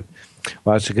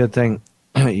 Well, it's a good thing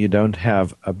you don't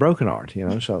have a broken heart,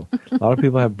 so a lot of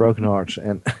people have broken hearts.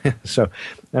 And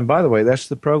and by the way, that's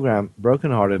the program,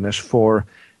 brokenheartedness, for,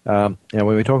 when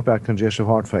we talk about congestive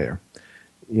heart failure,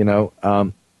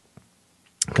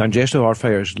 congestive heart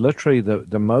failure is literally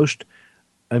the most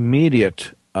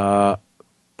immediate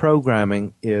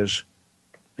programming is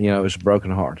a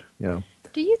broken heart,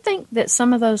 Do you think that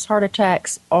some of those heart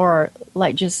attacks are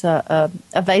like just a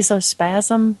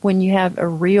vasospasm when you have a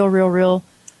real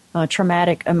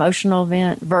traumatic emotional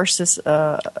event versus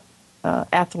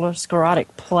atherosclerotic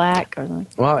plaque?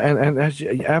 Well, and that's,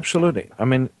 absolutely. I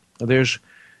mean, it's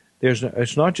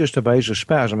not just a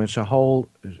vasospasm; it's a whole,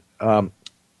 a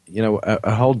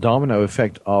whole domino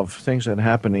effect of things that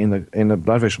happen in the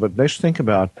blood vessel. But let's think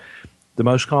about the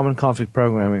most common conflict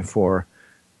programming for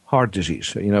heart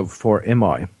disease, for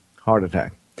MI, heart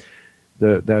attack.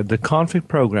 The conflict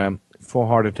program for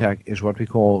heart attack is what we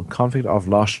call conflict of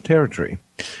lost territory.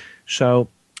 So,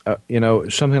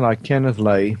 something like Kenneth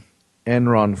Lay,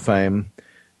 Enron fame,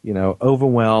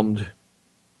 overwhelmed,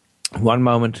 one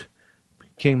moment,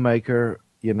 kingmaker,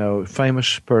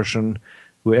 famous person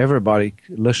who everybody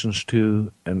listens to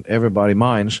and everybody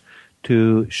minds,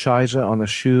 to Shiza on the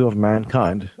shoe of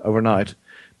mankind overnight,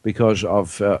 because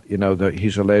of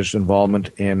his alleged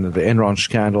involvement in the Enron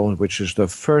scandal, which is the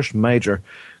first major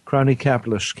crony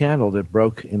capitalist scandal that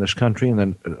broke in this country in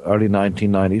the early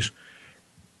 1990s.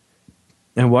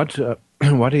 And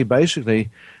what he basically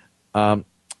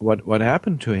what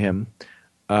happened to him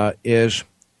is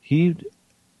he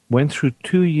went through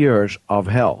 2 years of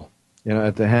hell,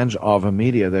 at the hands of a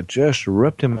media that just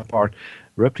ripped him apart,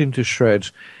 ripped him to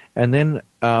shreds, and then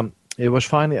it was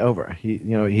finally over.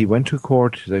 He went to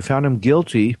court. They found him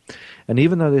guilty, and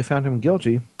even though they found him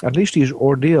guilty, at least his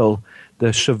ordeal,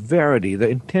 the severity, the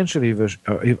intensity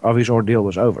of his ordeal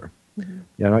was over.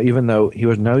 Mm-hmm. Even though he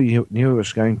knew he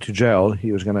was going to jail,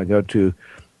 he was going to go to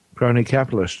crony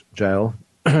capitalist jail,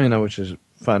 which is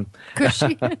fun.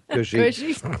 Cushy.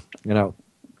 Cushy.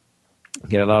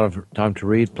 Get a lot of time to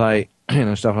read, play,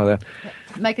 stuff like that.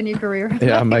 Make a new career.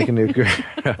 Yeah, make a new career.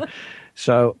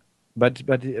 So. But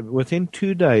within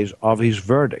 2 days of his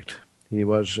verdict, he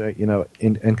was,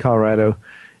 in Colorado,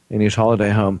 in his holiday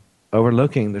home,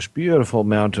 overlooking this beautiful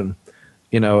mountain,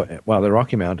 the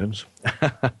Rocky Mountains,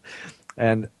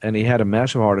 and he had a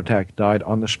massive heart attack, died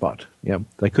on the spot.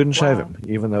 They couldn't save him,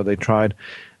 even though they tried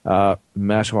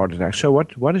massive heart attack. So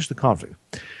what is the conflict?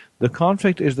 The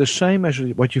conflict is the same as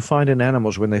what you find in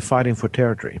animals when they're fighting for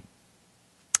territory.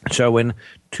 So when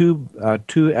two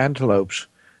antelopes,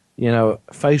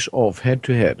 face off head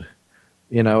to head,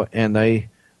 and they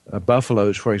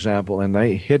buffaloes, for example, and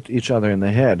they hit each other in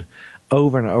the head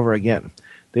over and over again,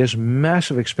 there's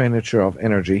massive expenditure of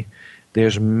energy.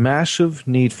 There's massive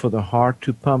need for the heart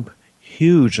to pump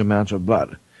huge amounts of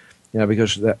blood,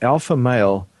 because the alpha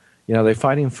male, they're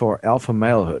fighting for alpha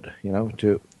malehood,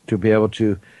 to be able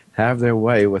to have their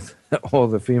way with all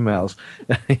the females.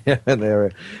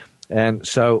 And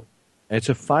so it's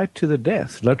a fight to the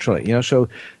death, literally. So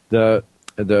the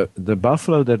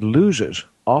buffalo that loses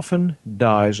often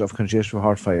dies of congestive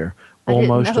heart failure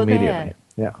almost immediately.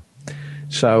 Yeah.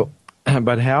 So,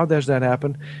 but how does that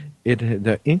happen?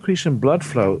 The increase in blood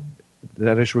flow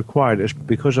that is required is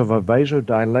because of a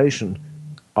vasodilation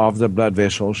of the blood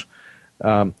vessels,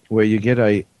 where you get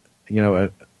a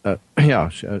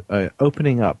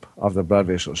opening up of the blood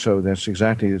vessels. So that's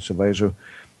exactly, it's a vaso.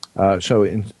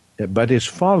 But it's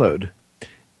followed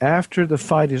after the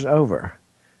fight is over,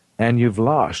 and you've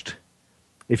lost.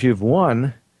 If you've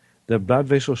won, the blood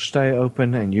vessels stay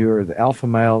open, and you're the alpha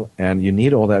male, and you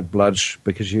need all that blood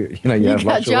because you have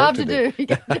lots of work to do. You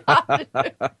got a job to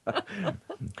do.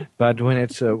 But when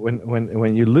it's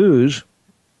when you lose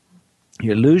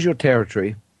your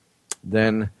territory,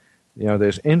 then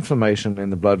there's inflammation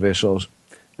in the blood vessels,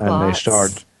 and they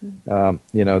start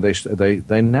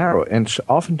they narrow, and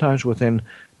oftentimes within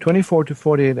 24 to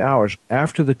 48 hours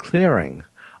after the clearing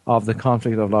of the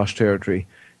conflict of lost territory,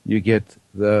 you get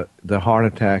the heart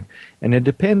attack. And it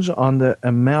depends on the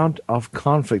amount of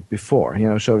conflict before.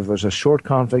 So if it was a short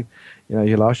conflict,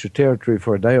 you lost your territory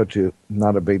for a day or two,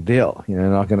 not a big deal. You're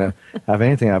not going to have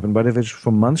anything happen. But if it's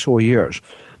for months or years,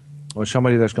 or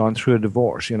somebody that's gone through a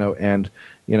divorce, and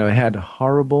had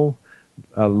horrible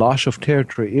loss of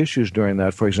territory issues during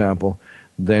that, for example,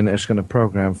 then it's going to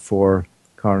program for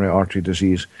coronary artery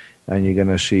disease, and you're going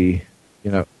to see,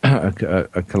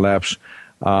 a collapse,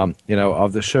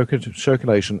 of the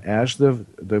circulation as the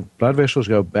blood vessels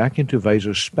go back into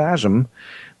vasospasm.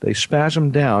 They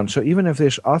spasm down. So even if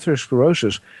there's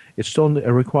atherosclerosis, it still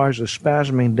requires a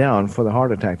spasming down for the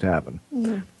heart attack to happen.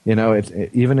 Mm-hmm.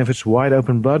 Even if it's wide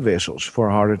open blood vessels for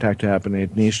a heart attack to happen,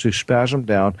 it needs to spasm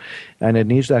down, and it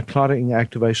needs that clotting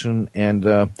activation and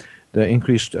the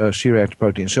increased C-reactive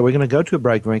protein. So we're going to go to a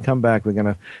break. When we come back, we're going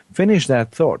to finish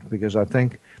that thought, because I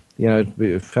think it'd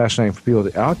be fascinating for people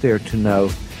out there to know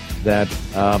that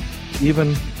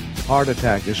even heart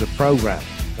attack is a program.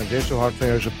 Congestive heart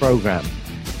failure is a program.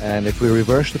 And if we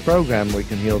reverse the program, we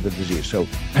can heal the disease. So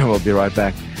we'll be right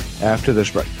back after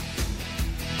this break.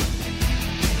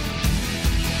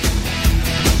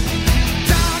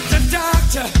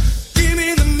 Doctor, give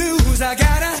me the news. I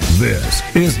gotta. This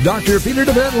is Dr. Peter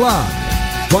DeVette Live.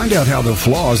 Find out how the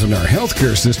flaws in our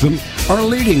healthcare system are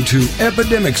leading to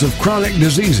epidemics of chronic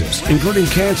diseases, including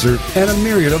cancer and a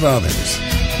myriad of others.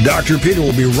 Dr. Peter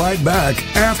will be right back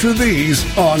after these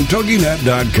on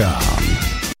TogiNet.com.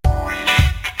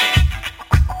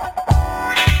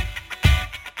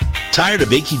 Tired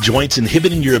of achy joints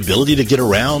inhibiting your ability to get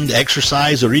around,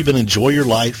 exercise, or even enjoy your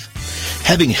life?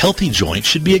 Having healthy joints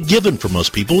should be a given for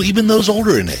most people, even those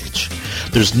older in age.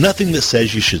 There's nothing that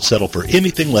says you should settle for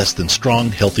anything less than strong,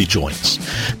 healthy joints.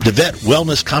 DeVette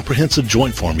Wellness Comprehensive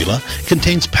Joint Formula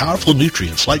contains powerful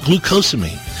nutrients like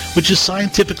glucosamine, which is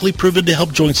scientifically proven to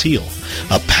help joints heal.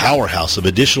 A powerhouse of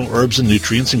additional herbs and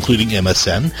nutrients including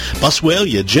MSM,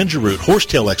 boswellia, ginger root,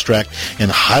 horsetail extract,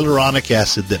 and hyaluronic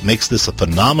acid that makes this a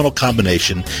phenomenal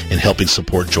combination in helping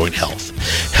support joint health.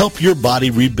 Help your body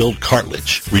rebuild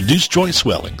cartilage, reduce joint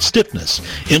swelling, stiffness,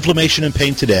 inflammation, and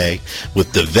pain today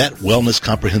with DeVette Wellness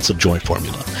Comprehensive Joint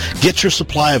Formula. Get your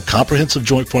supply of Comprehensive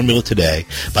Joint Formula today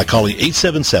by calling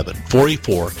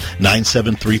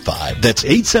 877-484-9735. That's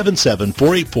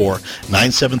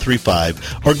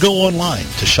 877-484-9735, or go online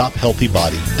to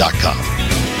shophealthybody.com.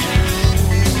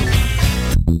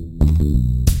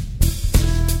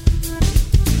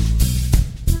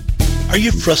 Are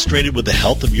you frustrated with the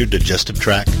health of your digestive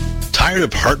tract? Tired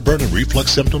of heartburn and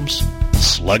reflux symptoms?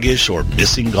 Sluggish or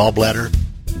missing gallbladder?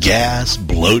 Gas,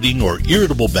 bloating, or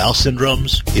irritable bowel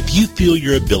syndromes? If you feel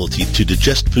your ability to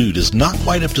digest food is not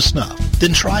quite up to snuff,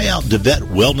 then try out DeVette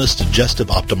Wellness Digestive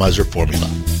Optimizer Formula.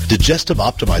 Digestive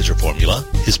Optimizer Formula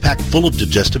is packed full of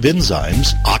digestive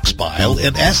enzymes, ox bile,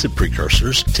 and acid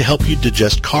precursors to help you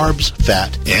digest carbs,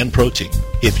 fat, and protein.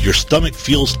 If your stomach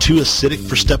feels too acidic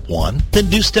for step 1, then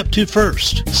do step 2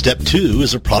 first. Step 2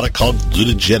 is a product called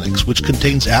Glutagenics, which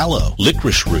contains aloe,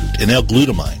 licorice root, and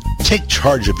L-glutamine. Take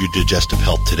charge of your digestive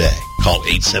health today. Call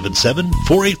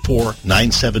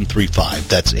 877-484-9735.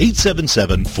 That's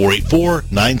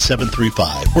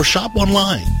 877-484-9735. Or shop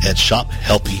online at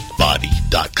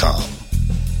shophealthybody.com.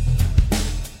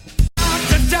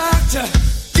 Doctor,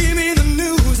 give me the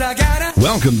news.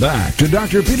 Welcome back to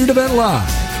Dr. Peter DeVette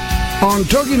Live on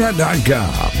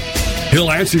TogiNet.com. He'll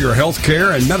answer your health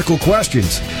care and medical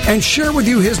questions and share with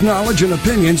you his knowledge and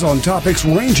opinions on topics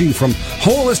ranging from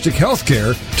holistic health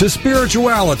care to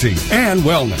spirituality and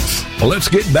wellness. Let's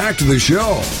get back to the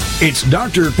show. It's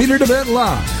Dr. Peter DeVette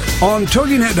Live on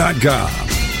TogiNet.com.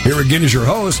 Here again is your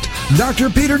host, Dr.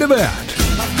 Peter DeVette.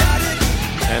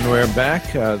 And we're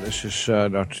back. This is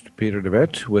Dr. Peter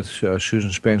DeVette with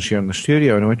Susan Spence here in the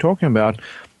studio, and we're talking about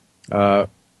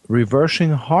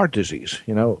reversing heart disease.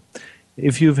 You know,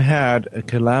 if you've had a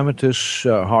calamitous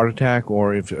heart attack,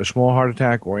 or if a small heart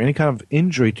attack, or any kind of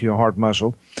injury to your heart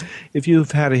muscle, if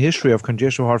you've had a history of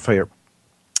congestive heart failure,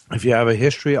 if you have a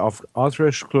history of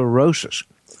atherosclerosis,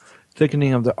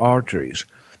 thickening of the arteries,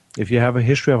 if you have a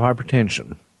history of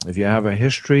hypertension, if you have a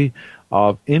history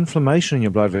of inflammation in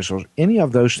your blood vessels, any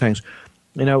of those things,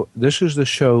 you know, this is the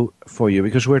show for you,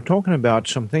 because we're talking about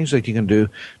some things that you can do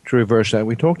to reverse that.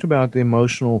 We talked about the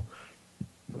emotional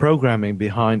programming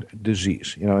behind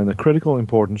disease, you know, and the critical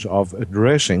importance of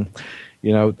addressing,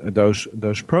 you know,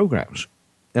 those programs.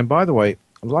 And by the way,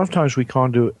 a lot of times we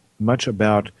can't do much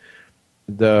about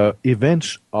the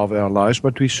events of our lives,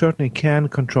 but we certainly can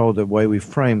control the way we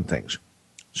frame things.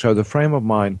 So the frame of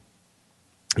mind,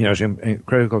 you know, is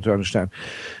critical to understand.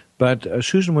 But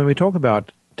Susan, when we talk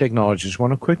about technologies, I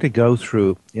want to quickly go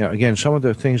through, you know, again, some of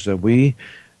the things that we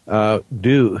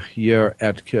do here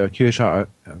at QSI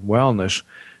Wellness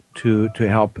to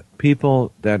help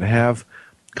people that have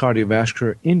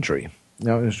cardiovascular injury.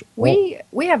 Now,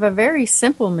 we have a very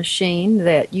simple machine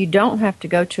that you don't have to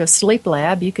go to a sleep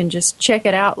lab. You can just check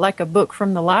it out like a book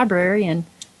from the library and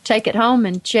take it home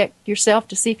and check yourself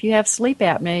to see if you have sleep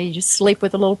apnea. You just sleep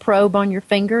with a little probe on your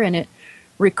finger, and it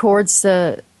records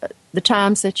the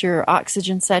times that your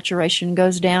oxygen saturation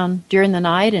goes down during the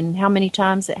night and how many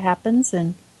times it happens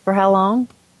and for how long.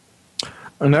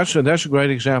 And that's a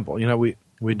great example. You know,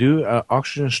 we do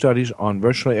oxygen studies on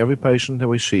virtually every patient that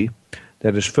we see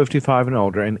that is 55 and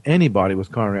older, and anybody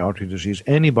with coronary artery disease,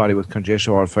 anybody with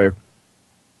congestive heart failure,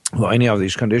 well, any of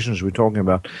these conditions we're talking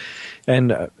about. And,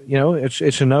 you know, it's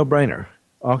a no-brainer.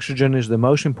 Oxygen is the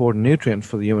most important nutrient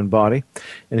for the human body,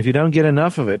 and if you don't get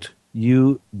enough of it,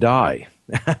 you die.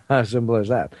 As simple as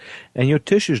that. And your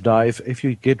tissues die if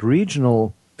you get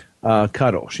regional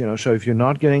cutoffs, you know. So if you're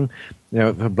not getting, you know,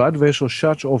 if a blood vessel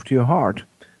shuts off to your heart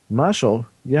muscle,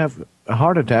 you have a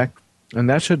heart attack, and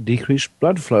that's a decreased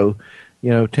blood flow, you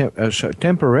know,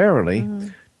 temporarily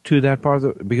to that part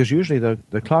of because usually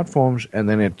the clot forms and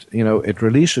then it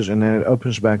releases and then it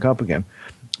opens back up again.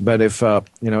 But if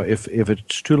if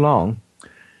it's too long,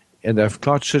 and the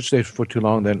clot sits there for too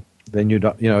long, then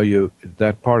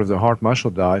that part of the heart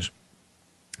muscle dies.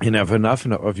 And if enough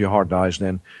of your heart dies,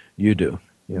 then you do.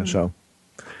 You know, so.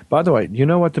 By the way, you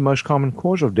know what the most common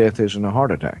cause of death is in a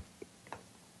heart attack?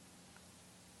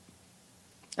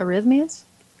 Arrhythmias?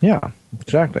 Yeah,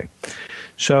 exactly.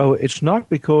 So it's not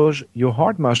because your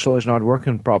heart muscle is not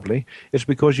working properly. It's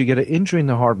because you get an injury in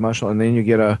the heart muscle, and then you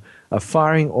get a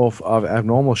firing off of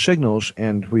abnormal signals,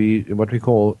 and what we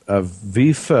call a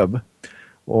VFib,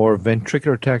 or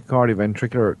ventricular tachycardia,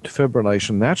 ventricular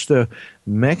fibrillation. That's the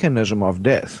mechanism of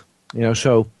death. You know,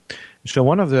 so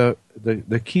one of the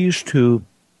keys to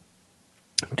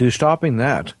stopping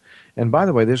that. And by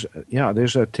the way, there's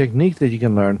a technique that you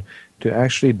can learn to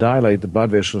actually dilate the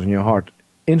blood vessels in your heart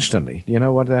instantly. Do you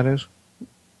know what that is?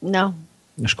 No.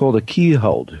 It's called a key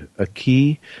hold. A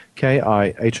key,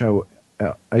 K-I-H-O-L-D,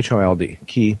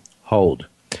 key hold.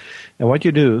 And what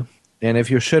you do, and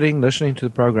if you're sitting listening to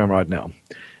the program right now,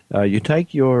 you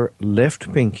take your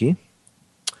left pinky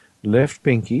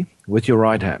with your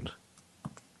right hand.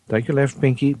 Take your left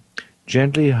pinky,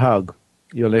 gently hug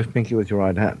your left pinky with your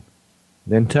right hand.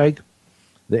 Then take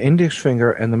the index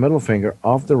finger and the middle finger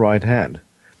of the right hand,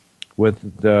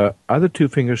 with the other two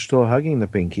fingers still hugging the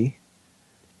pinky,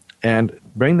 and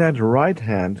bring that right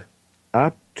hand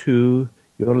up to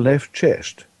your left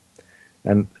chest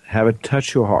and have it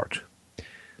touch your heart.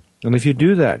 And if you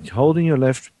do that, holding your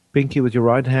left pinky with your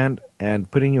right hand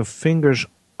and putting your fingers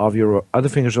of your other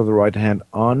fingers of the right hand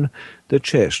on the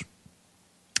chest,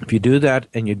 if you do that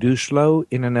and you do slow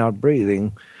in and out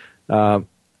breathing,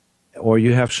 or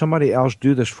you have somebody else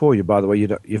do this for you, by the way,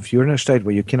 if you're in a state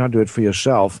where you cannot do it for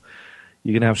yourself,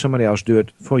 you can have somebody else do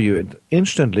it for you. It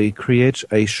instantly creates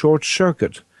a short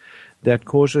circuit that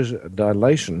causes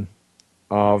dilation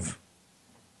of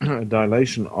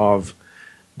dilation of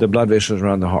the blood vessels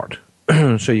around the heart.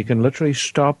 So you can literally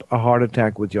stop a heart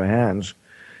attack with your hands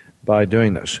by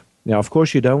doing this. Now, of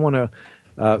course, you don't want to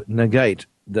negate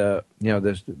the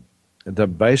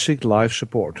basic life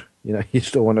support. You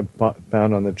still want to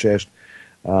pound on the chest.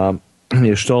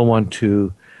 You still want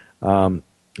to,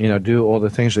 do all the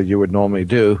things that you would normally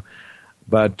do.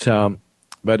 But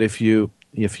if you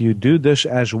do this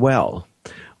as well,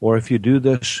 or if you do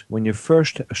this when you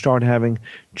first start having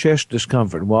chest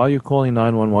discomfort while you're calling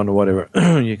 911 or whatever,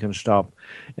 you can stop.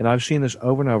 And I've seen this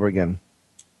over and over again.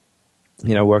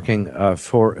 Working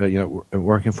for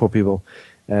people,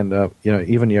 and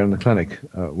even here in the clinic,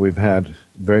 we've had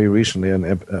very recently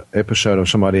an episode of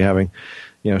somebody having,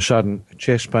 sudden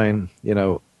chest pain.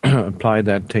 Applied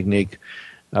that technique.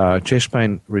 Chest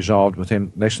pain resolved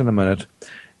within less than a minute,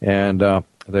 and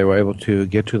they were able to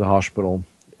get to the hospital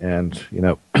and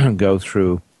go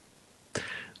through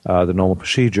the normal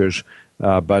procedures.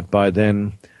 But by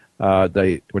then,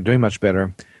 they were doing much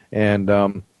better,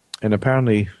 and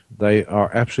apparently they are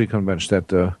absolutely convinced that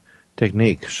the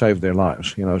technique saved their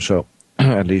lives. So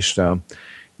at least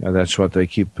that's what they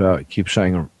keep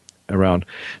saying around.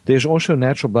 There's also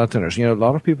natural blood thinners. A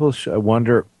lot of people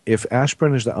wonder if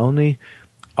aspirin is the only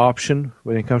option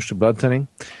when it comes to blood thinning.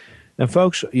 And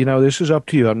folks, this is up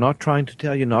to you. I'm not trying to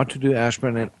tell you not to do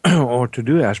aspirin or to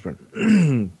do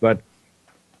aspirin, but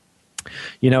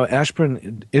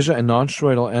aspirin is a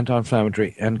non-steroidal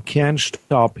anti-inflammatory and can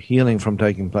stop healing from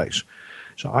taking place.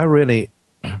 So I really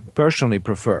personally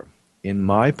prefer, in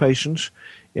my patients,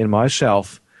 in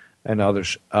myself, and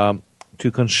others,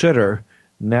 to consider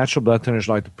natural blood thinners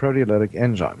like the proteolytic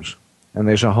enzymes. And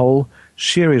there's a whole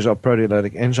series of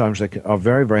proteolytic enzymes that are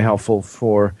very, very helpful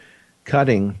for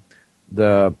cutting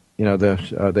the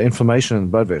inflammation in the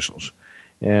blood vessels.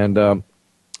 And and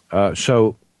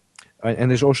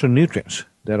there's also nutrients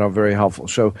that are very helpful.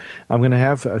 So I'm going to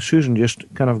have Susan just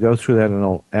kind of go through that, and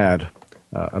I'll add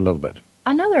a little bit.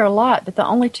 I know there are a lot, but the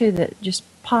only two that just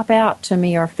pop out to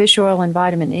me are fish oil and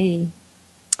vitamin E.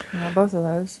 Both of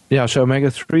those. Yeah, so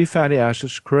omega-3 fatty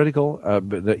acids, critical.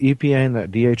 The EPA and the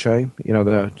DHA,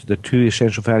 the two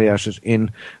essential fatty acids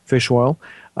in fish oil.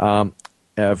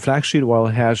 Flaxseed oil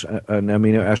has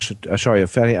a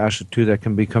fatty acid too that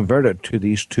can be converted to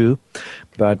these two,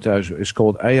 but it's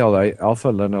called ALA,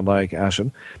 alpha-linoleic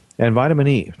acid. And vitamin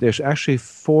E. There's actually 8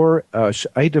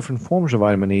 different forms of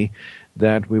vitamin E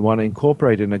that we want to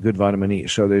incorporate in a good vitamin E.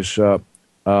 So there's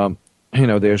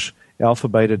there's alpha,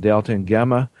 beta, delta, and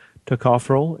gamma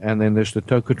tocopherol, and then there's the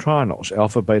tocotrienols,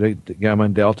 alpha, beta, gamma,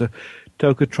 and delta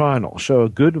tocotrienol. So a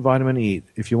good vitamin E.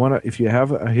 If you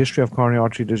have a history of coronary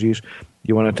artery disease,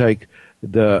 you want to take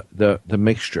the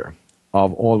mixture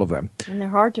of all of them. And they're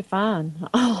hard to find.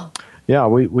 Oh. Yeah,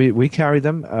 we carry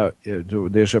them.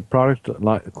 There's a product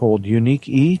called Unique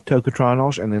E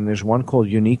tocotrienols, and then there's one called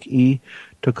Unique E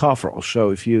tocopherol. So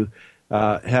if you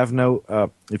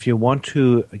if you want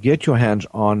to get your hands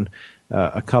on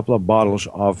a couple of bottles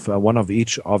of one of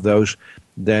each of those,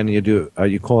 then you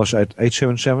call us at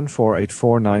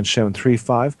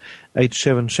 877-484-9735,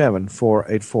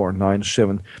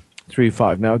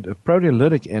 877-484-9735. Now, the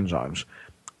proteolytic enzymes,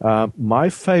 my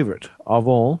favorite of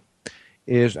all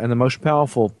is, and the most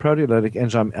powerful proteolytic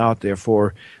enzyme out there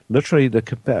for literally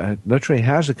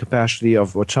has the capacity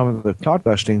of what some of the clot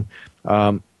busting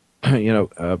enzymes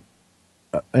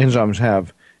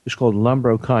have, is called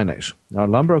lumbrokinase. Now,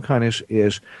 lumbrokinase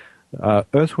is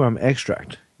earthworm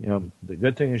extract. The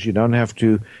good thing is you don't have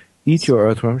to eat your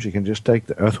earthworms. You can just take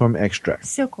the earthworm extract.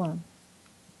 Silkworm.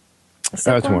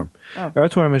 Earthworm. Oh.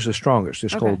 Earthworm is the strongest.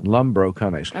 It's called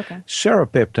lumbrokinase. Okay.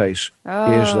 Serrapeptase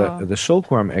is the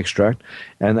silkworm extract,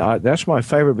 and that's my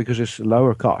favorite because it's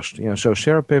lower cost. So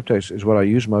serrapeptase is what I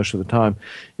use most of the time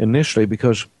initially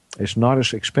because it's not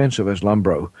as expensive as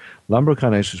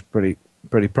lumbrokinase is pretty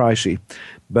pricey.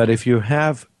 But if you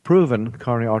have proven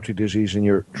coronary artery disease and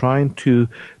you're trying to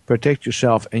protect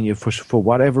yourself and you for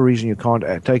whatever reason you can't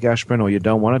take aspirin or you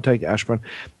don't want to take aspirin,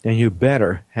 then you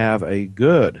better have a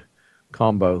good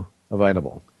combo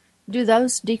available. Do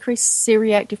those decrease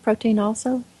C-reactive protein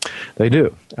also? They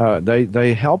do.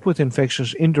 They help with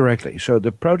infections indirectly. So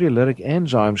the proteolytic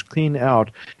enzymes clean out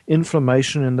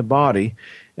inflammation in the body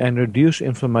and reduce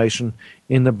inflammation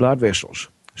in the blood vessels.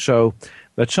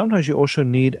 But sometimes you also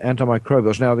need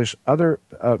antimicrobials. Now, there's other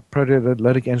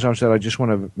proteolytic enzymes that I just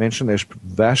want to mention. There's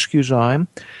Vascuzyme,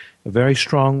 a very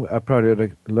strong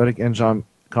proteolytic enzyme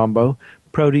combo.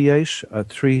 Protease,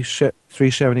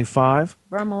 375.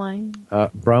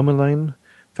 Bromelain,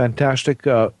 fantastic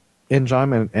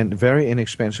enzyme and very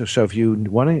inexpensive. So if you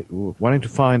wanting to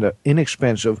find an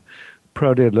inexpensive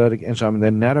proteolytic enzyme, and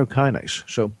then nattokinase.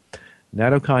 So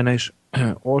nattokinase,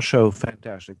 also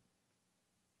fantastic,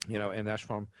 and that's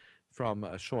from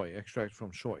soy, extract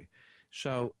from soy.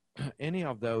 So any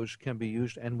of those can be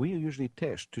used, and we usually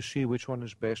test to see which one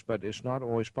is best, but it's not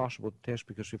always possible to test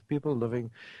because if people living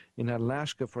in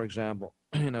Alaska, for example,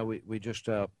 we just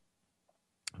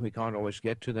we can't always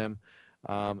get to them,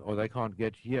 or they can't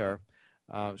get here.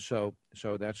 So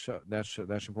that's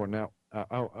important. Now,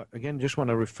 again, just want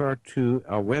to refer to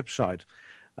our website.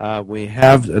 We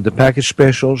have the package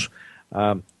specials,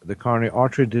 the coronary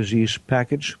artery disease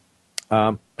package.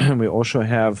 We also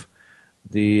have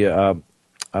the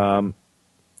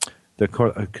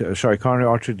coronary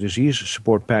artery disease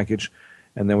support package,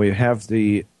 and then we have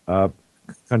the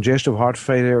congestive heart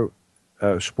failure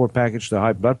support package, the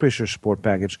high blood pressure support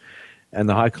package, and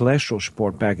the high cholesterol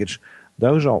support package.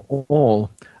 Those are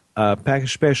all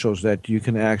package specials that you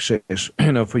can access,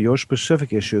 for your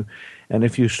specific issue. And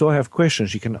if you still have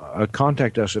questions, you can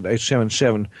contact us at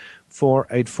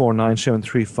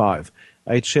 877-484-9735.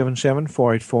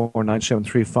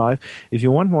 877-484-9735. If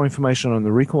you want more information on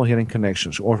the recall healing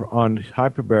connections or on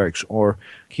hyperbarics or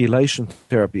chelation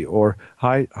therapy or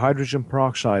hydrogen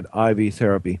peroxide IV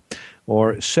therapy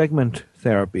or segment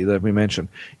therapy that we mentioned,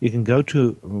 you can go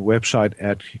to the website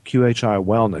at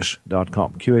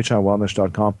qhiwellness.com,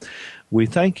 qhiwellness.com. We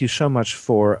thank you so much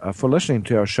for listening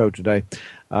to our show today.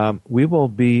 We will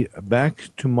be back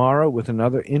tomorrow with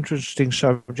another interesting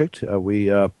subject.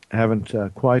 We haven't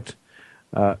quite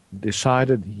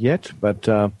decided yet, but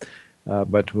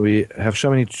we have so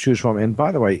many to choose from. And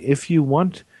by the way, if you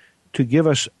want to give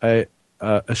us a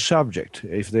subject,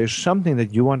 if there's something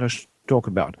that you want us to talk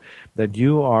about that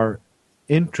you are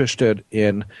interested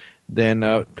in,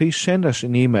 then please send us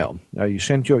an email. You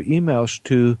send your emails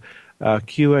to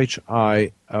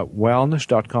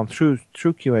qhiwellness.com through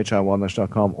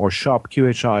qhiwellness.com or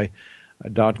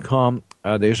shopqhi.com.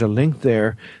 There's a link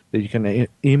there that you can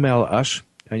email us.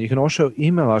 And you can also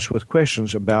email us with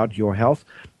questions about your health.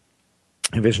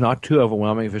 If it's not too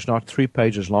overwhelming, if it's not 3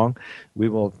 pages long, we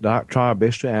will try our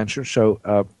best to answer. So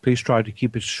please try to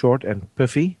keep it short and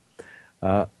pithy,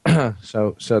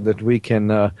 so that we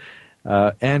can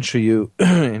answer you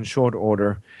in short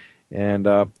order. And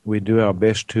we do our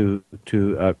best to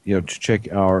check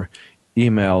our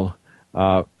email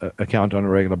account on a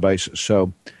regular basis.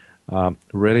 So.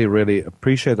 Really, really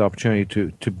appreciate the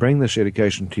opportunity to bring this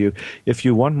education to you. If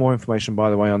you want more information, by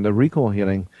the way, on the recall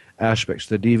healing aspects,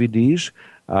 the DVDs,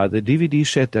 the DVD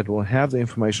set that will have the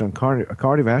information on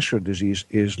cardiovascular disease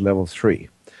is level 3.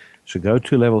 So go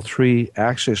to level 3,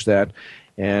 access that,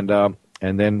 and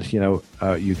then you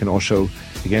can also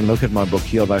again look at my book,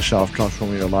 Heal Thyself,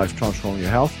 Transforming Your Life, Transforming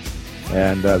Your Health,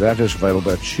 and that is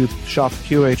available at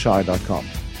shopqhi.com.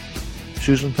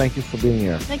 Susan, thank you for being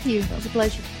here. Thank you. It was a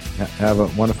pleasure. Have a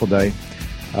wonderful day,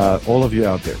 all of you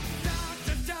out there.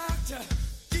 Doctor,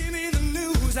 give me the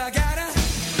news. I got a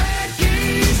bad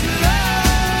case.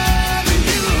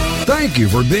 Thank you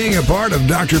for being a part of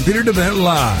Dr. Peter DeVette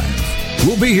Live.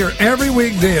 We'll be here every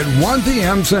weekday at 1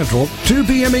 p.m. Central, 2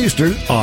 p.m. Eastern on